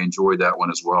 I enjoyed that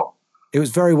one as well. It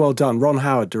was very well done. Ron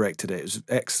Howard directed it. It was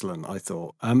excellent, I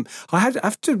thought. I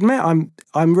have to admit, I'm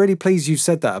really pleased you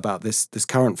said that about this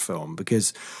current film,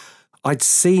 because I'd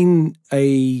seen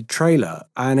a trailer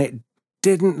and it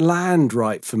didn't land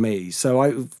right for me. So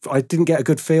I didn't get a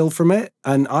good feel from it.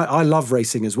 And I love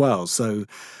racing as well. So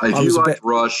if you like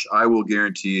Rush, I will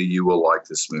guarantee you will like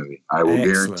this movie. I will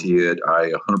guarantee it.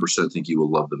 I 100% think you will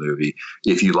love the movie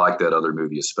if you like that other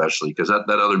movie, especially because that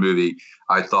other movie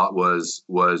I thought was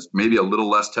maybe a little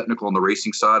less technical on the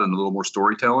racing side and a little more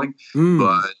storytelling.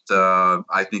 But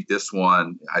I think this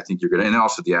one, I think you're going to, and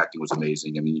also the acting was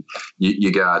amazing. I mean,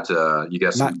 you got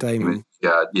Matt Damon.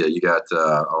 You got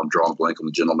I'm drawing a blank on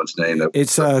the gentleman's name.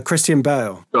 It's Christian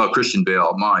Bale. Oh, Christian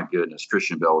Bale. My goodness.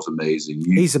 Christian Bale was amazing.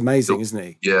 He's amazing, isn't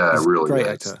he? Yeah, He's really. Great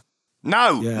actor.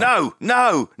 No.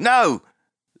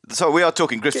 So we are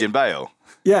talking Christian Bale.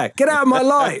 Yeah, get out of my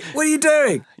light. What are you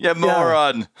doing? You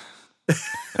moron. You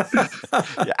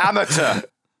amateur.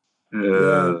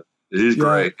 Yeah, he's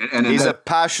great. And he's a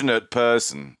passionate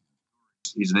person.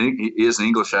 He is an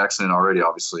English accent already,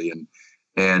 obviously, and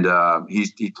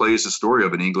he plays the story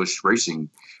of an English racing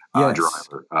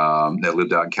driver that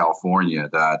lived out in California.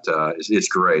 It's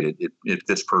great. It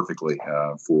fits perfectly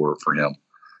for him.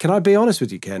 Can I be honest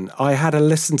with you, Ken? I had a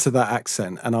listen to that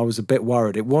accent and I was a bit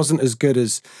worried. It wasn't as good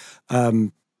as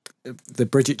the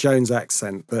Bridget Jones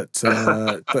accent what's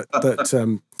her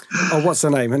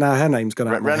name? Now her name's gone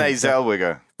out. Renee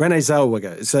Zellweger. Renee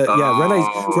Zellweger.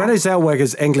 Renee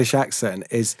Zellweger's English accent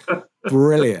is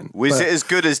brilliant. Was it as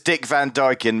good as Dick Van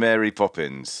Dyke in Mary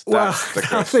Poppins? That's the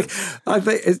question. I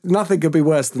think nothing could be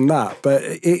worse than that. But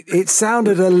it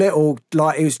sounded a little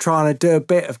like he was trying to do a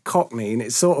bit of Cockney, and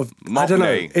it's sort of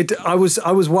Mockney. I don't know.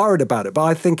 I was worried about it, but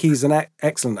I think he's an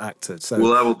excellent actor. So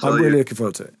I will tell I'm really looking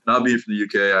forward to it. Not being from the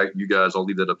UK, you guys, I'll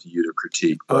leave that up to you to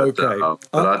critique. But, okay.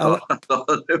 I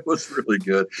thought it was really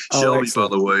good. Shelby,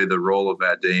 excellent. By the way, the role of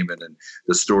Matt Damon and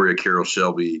the story of Carroll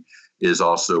Shelby is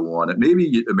also one that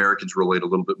maybe Americans relate a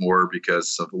little bit more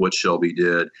because of what Shelby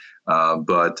did.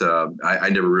 But I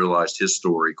never realized his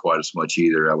story quite as much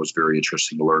either. That was very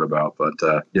interesting to learn about. But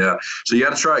so you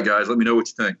got to try it, guys. Let me know what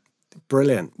you think.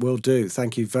 Brilliant. Will do.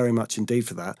 Thank you very much indeed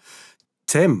for that.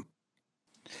 Tim.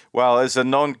 Well, as a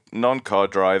non-car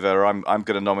driver, I'm going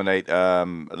to nominate a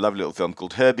lovely little film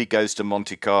called Herbie Goes to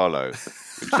Monte Carlo.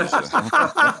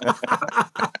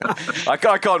 I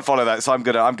can't follow that, so I'm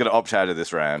gonna opt out of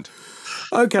this round.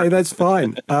 Okay, that's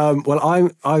fine. Well,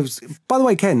 I was. By the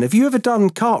way, Ken, have you ever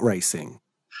done kart racing?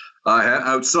 I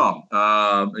have some.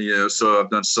 So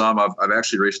I've done some. I've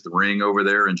actually raced the ring over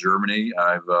there in Germany.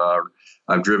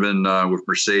 I've driven with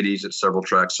Mercedes at several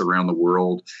tracks around the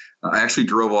world. I actually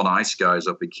drove on ice, guys,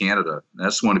 up in Canada.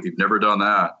 That's one. If you've never done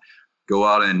that, go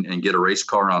out and get a race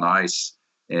car on ice.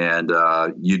 And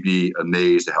you'd be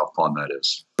amazed at how fun that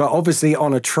is. But obviously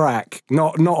on a track,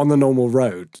 not on the normal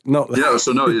road. It's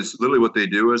literally what they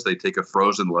do is they take a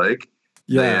frozen lake.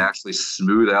 Yeah. They actually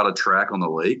smooth out a track on the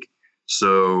lake.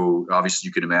 So obviously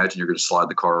you can imagine you're going to slide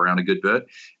the car around a good bit.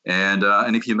 And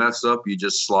if you mess up, you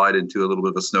just slide into a little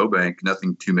bit of a snowbank,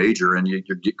 nothing too major, and you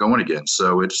get going again.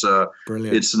 So it's an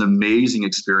amazing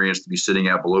experience to be sitting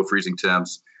out below freezing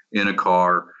temps in a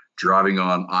car, driving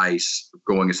on ice,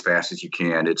 going as fast as you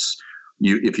can.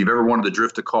 If you've ever wanted to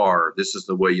drift a car, this is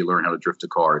the way you learn how to drift a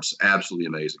car. It's absolutely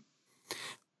amazing.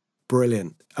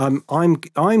 Brilliant. I'm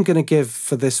going to give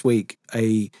for this week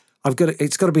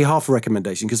it's got to be half a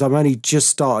recommendation because I'm only just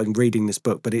starting reading this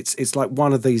book, but it's like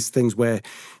one of these things where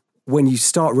when you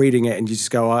start reading it and you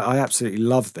just go, I absolutely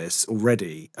love this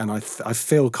already, and I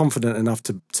feel confident enough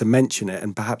to mention it,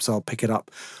 and perhaps I'll pick it up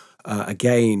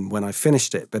again when I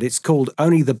finished it. But it's called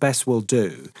Only the Best Will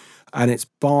Do, and it's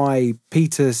by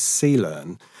Peter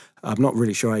Seilern. I'm not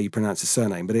really sure how you pronounce his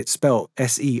surname, but it's spelled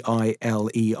Seilern.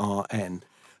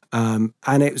 And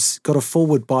it's got a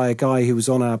foreword by a guy who was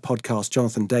on our podcast,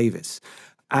 Jonathan Davis.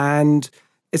 And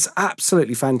it's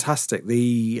absolutely fantastic.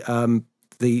 The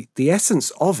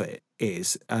essence of it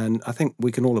is, and I think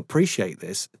we can all appreciate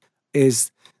this,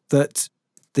 is that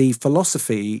the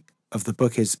philosophy of the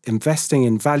book is investing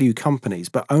in value companies,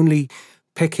 but only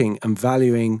picking and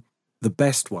valuing the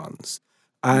best ones.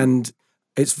 And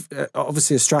it's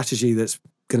obviously a strategy that's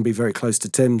going to be very close to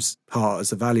Tim's heart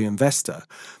as a value investor.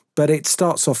 But it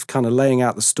starts off kind of laying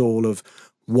out the stall of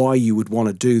why you would want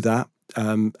to do that,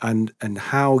 and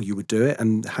how you would do it,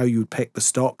 and how you would pick the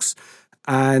stocks,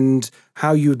 and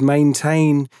how you would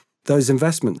maintain those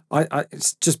investments.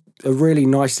 It's just a really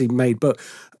nicely made book,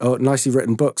 or nicely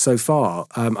written book so far.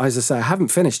 As I say, I haven't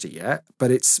finished it yet,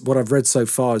 but it's what I've read so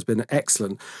far has been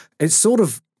excellent. It sort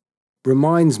of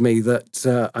reminds me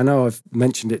that I know I've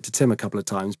mentioned it to Tim a couple of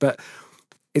times, but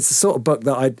it's the sort of book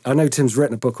that I know Tim's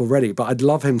written a book already, but I'd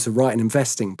love him to write an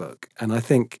investing book, and I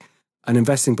think an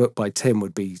investing book by Tim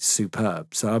would be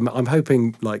superb. So I'm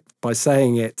hoping, like, by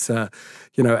saying it, out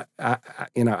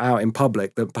in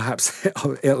public, that perhaps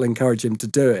it'll encourage him to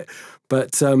do it.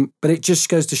 But it just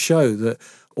goes to show that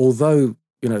although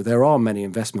there are many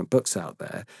investment books out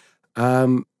there,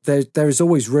 there is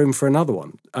always room for another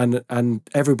one, and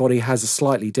everybody has a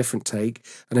slightly different take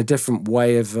and a different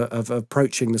way of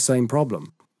approaching the same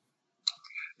problem.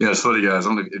 Yeah, it's funny, guys. I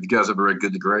don't know if you guys ever read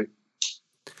Good to Great.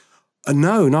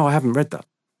 No, I haven't read that.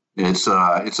 It's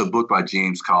a book by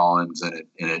James Collins, and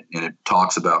it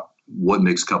talks about what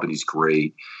makes companies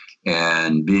great,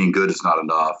 and being good is not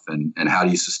enough, and how do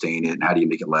you sustain it, and how do you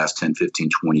make it last 10, 15,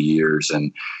 20 years,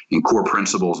 and core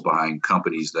principles behind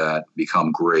companies that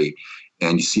become great.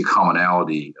 And you see a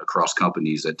commonality across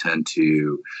companies that tend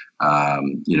to,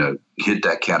 hit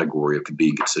that category of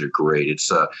being considered great.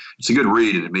 It's a good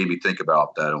read, and it made me think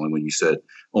about that. Only when you said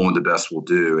only the best will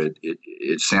do,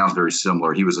 it sounds very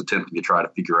similar. He was attempting to try to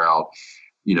figure out,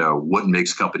 what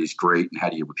makes companies great and how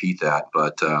do you repeat that.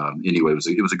 But anyway,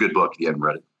 it was a good book if you haven't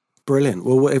read it. Brilliant.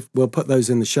 Well, we'll put those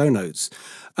in the show notes.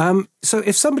 So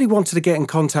if somebody wanted to get in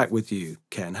contact with you,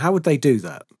 Ken, how would they do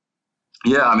that?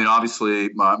 Yeah, I mean, obviously,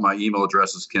 my email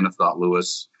address is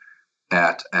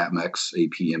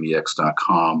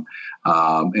kenneth.lewis@apmex.com.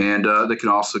 And they can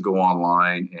also go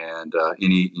online, and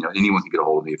anyone can get a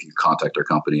hold of me if you contact our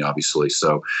company, obviously.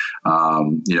 So,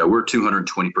 we're a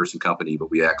 220-person company, but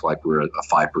we act like we're a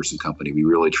 5-person company. We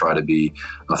really try to be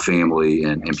a family,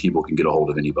 and people can get a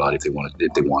hold of anybody if they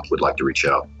would like to reach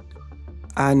out.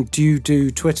 And do you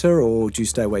do Twitter, or do you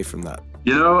stay away from that?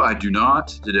 I do not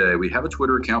today. We have a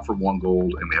Twitter account for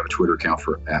OneGold, and we have a Twitter account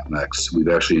for APMEX. We've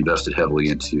actually invested heavily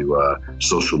into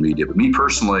social media. But me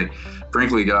personally,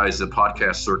 frankly, guys, the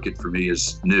podcast circuit for me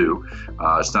is new.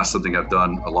 It's not something I've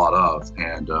done a lot of,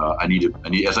 and I need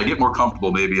as I get more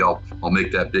comfortable, maybe I'll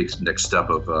make that big next step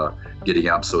of getting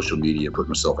out social media and putting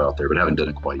myself out there. But I haven't done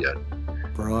it quite yet.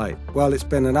 Right. Well, it's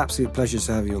been an absolute pleasure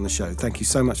to have you on the show. Thank you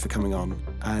so much for coming on,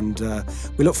 and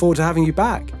we look forward to having you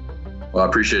back. Well, I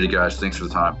appreciate it, guys. Thanks for the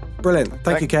time. Brilliant.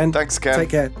 Thank you, Ken. Thanks, Ken. Take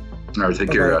care. All right, take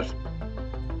care, guys.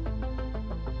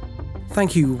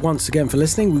 Thank you once again for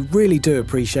listening. We really do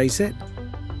appreciate it.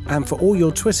 And for all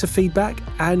your Twitter feedback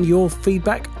and your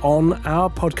feedback on our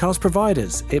podcast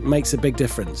providers. It makes a big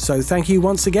difference. So thank you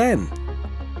once again.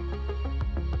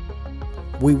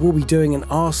 We will be doing an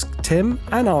Ask Tim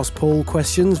and Ask Paul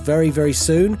questions very, very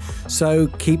soon. So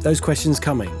keep those questions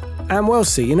coming. And we'll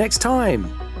see you next time.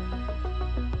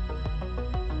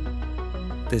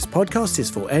 This podcast is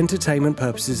for entertainment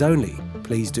purposes only.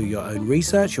 Please do your own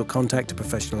research or contact a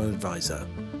professional advisor.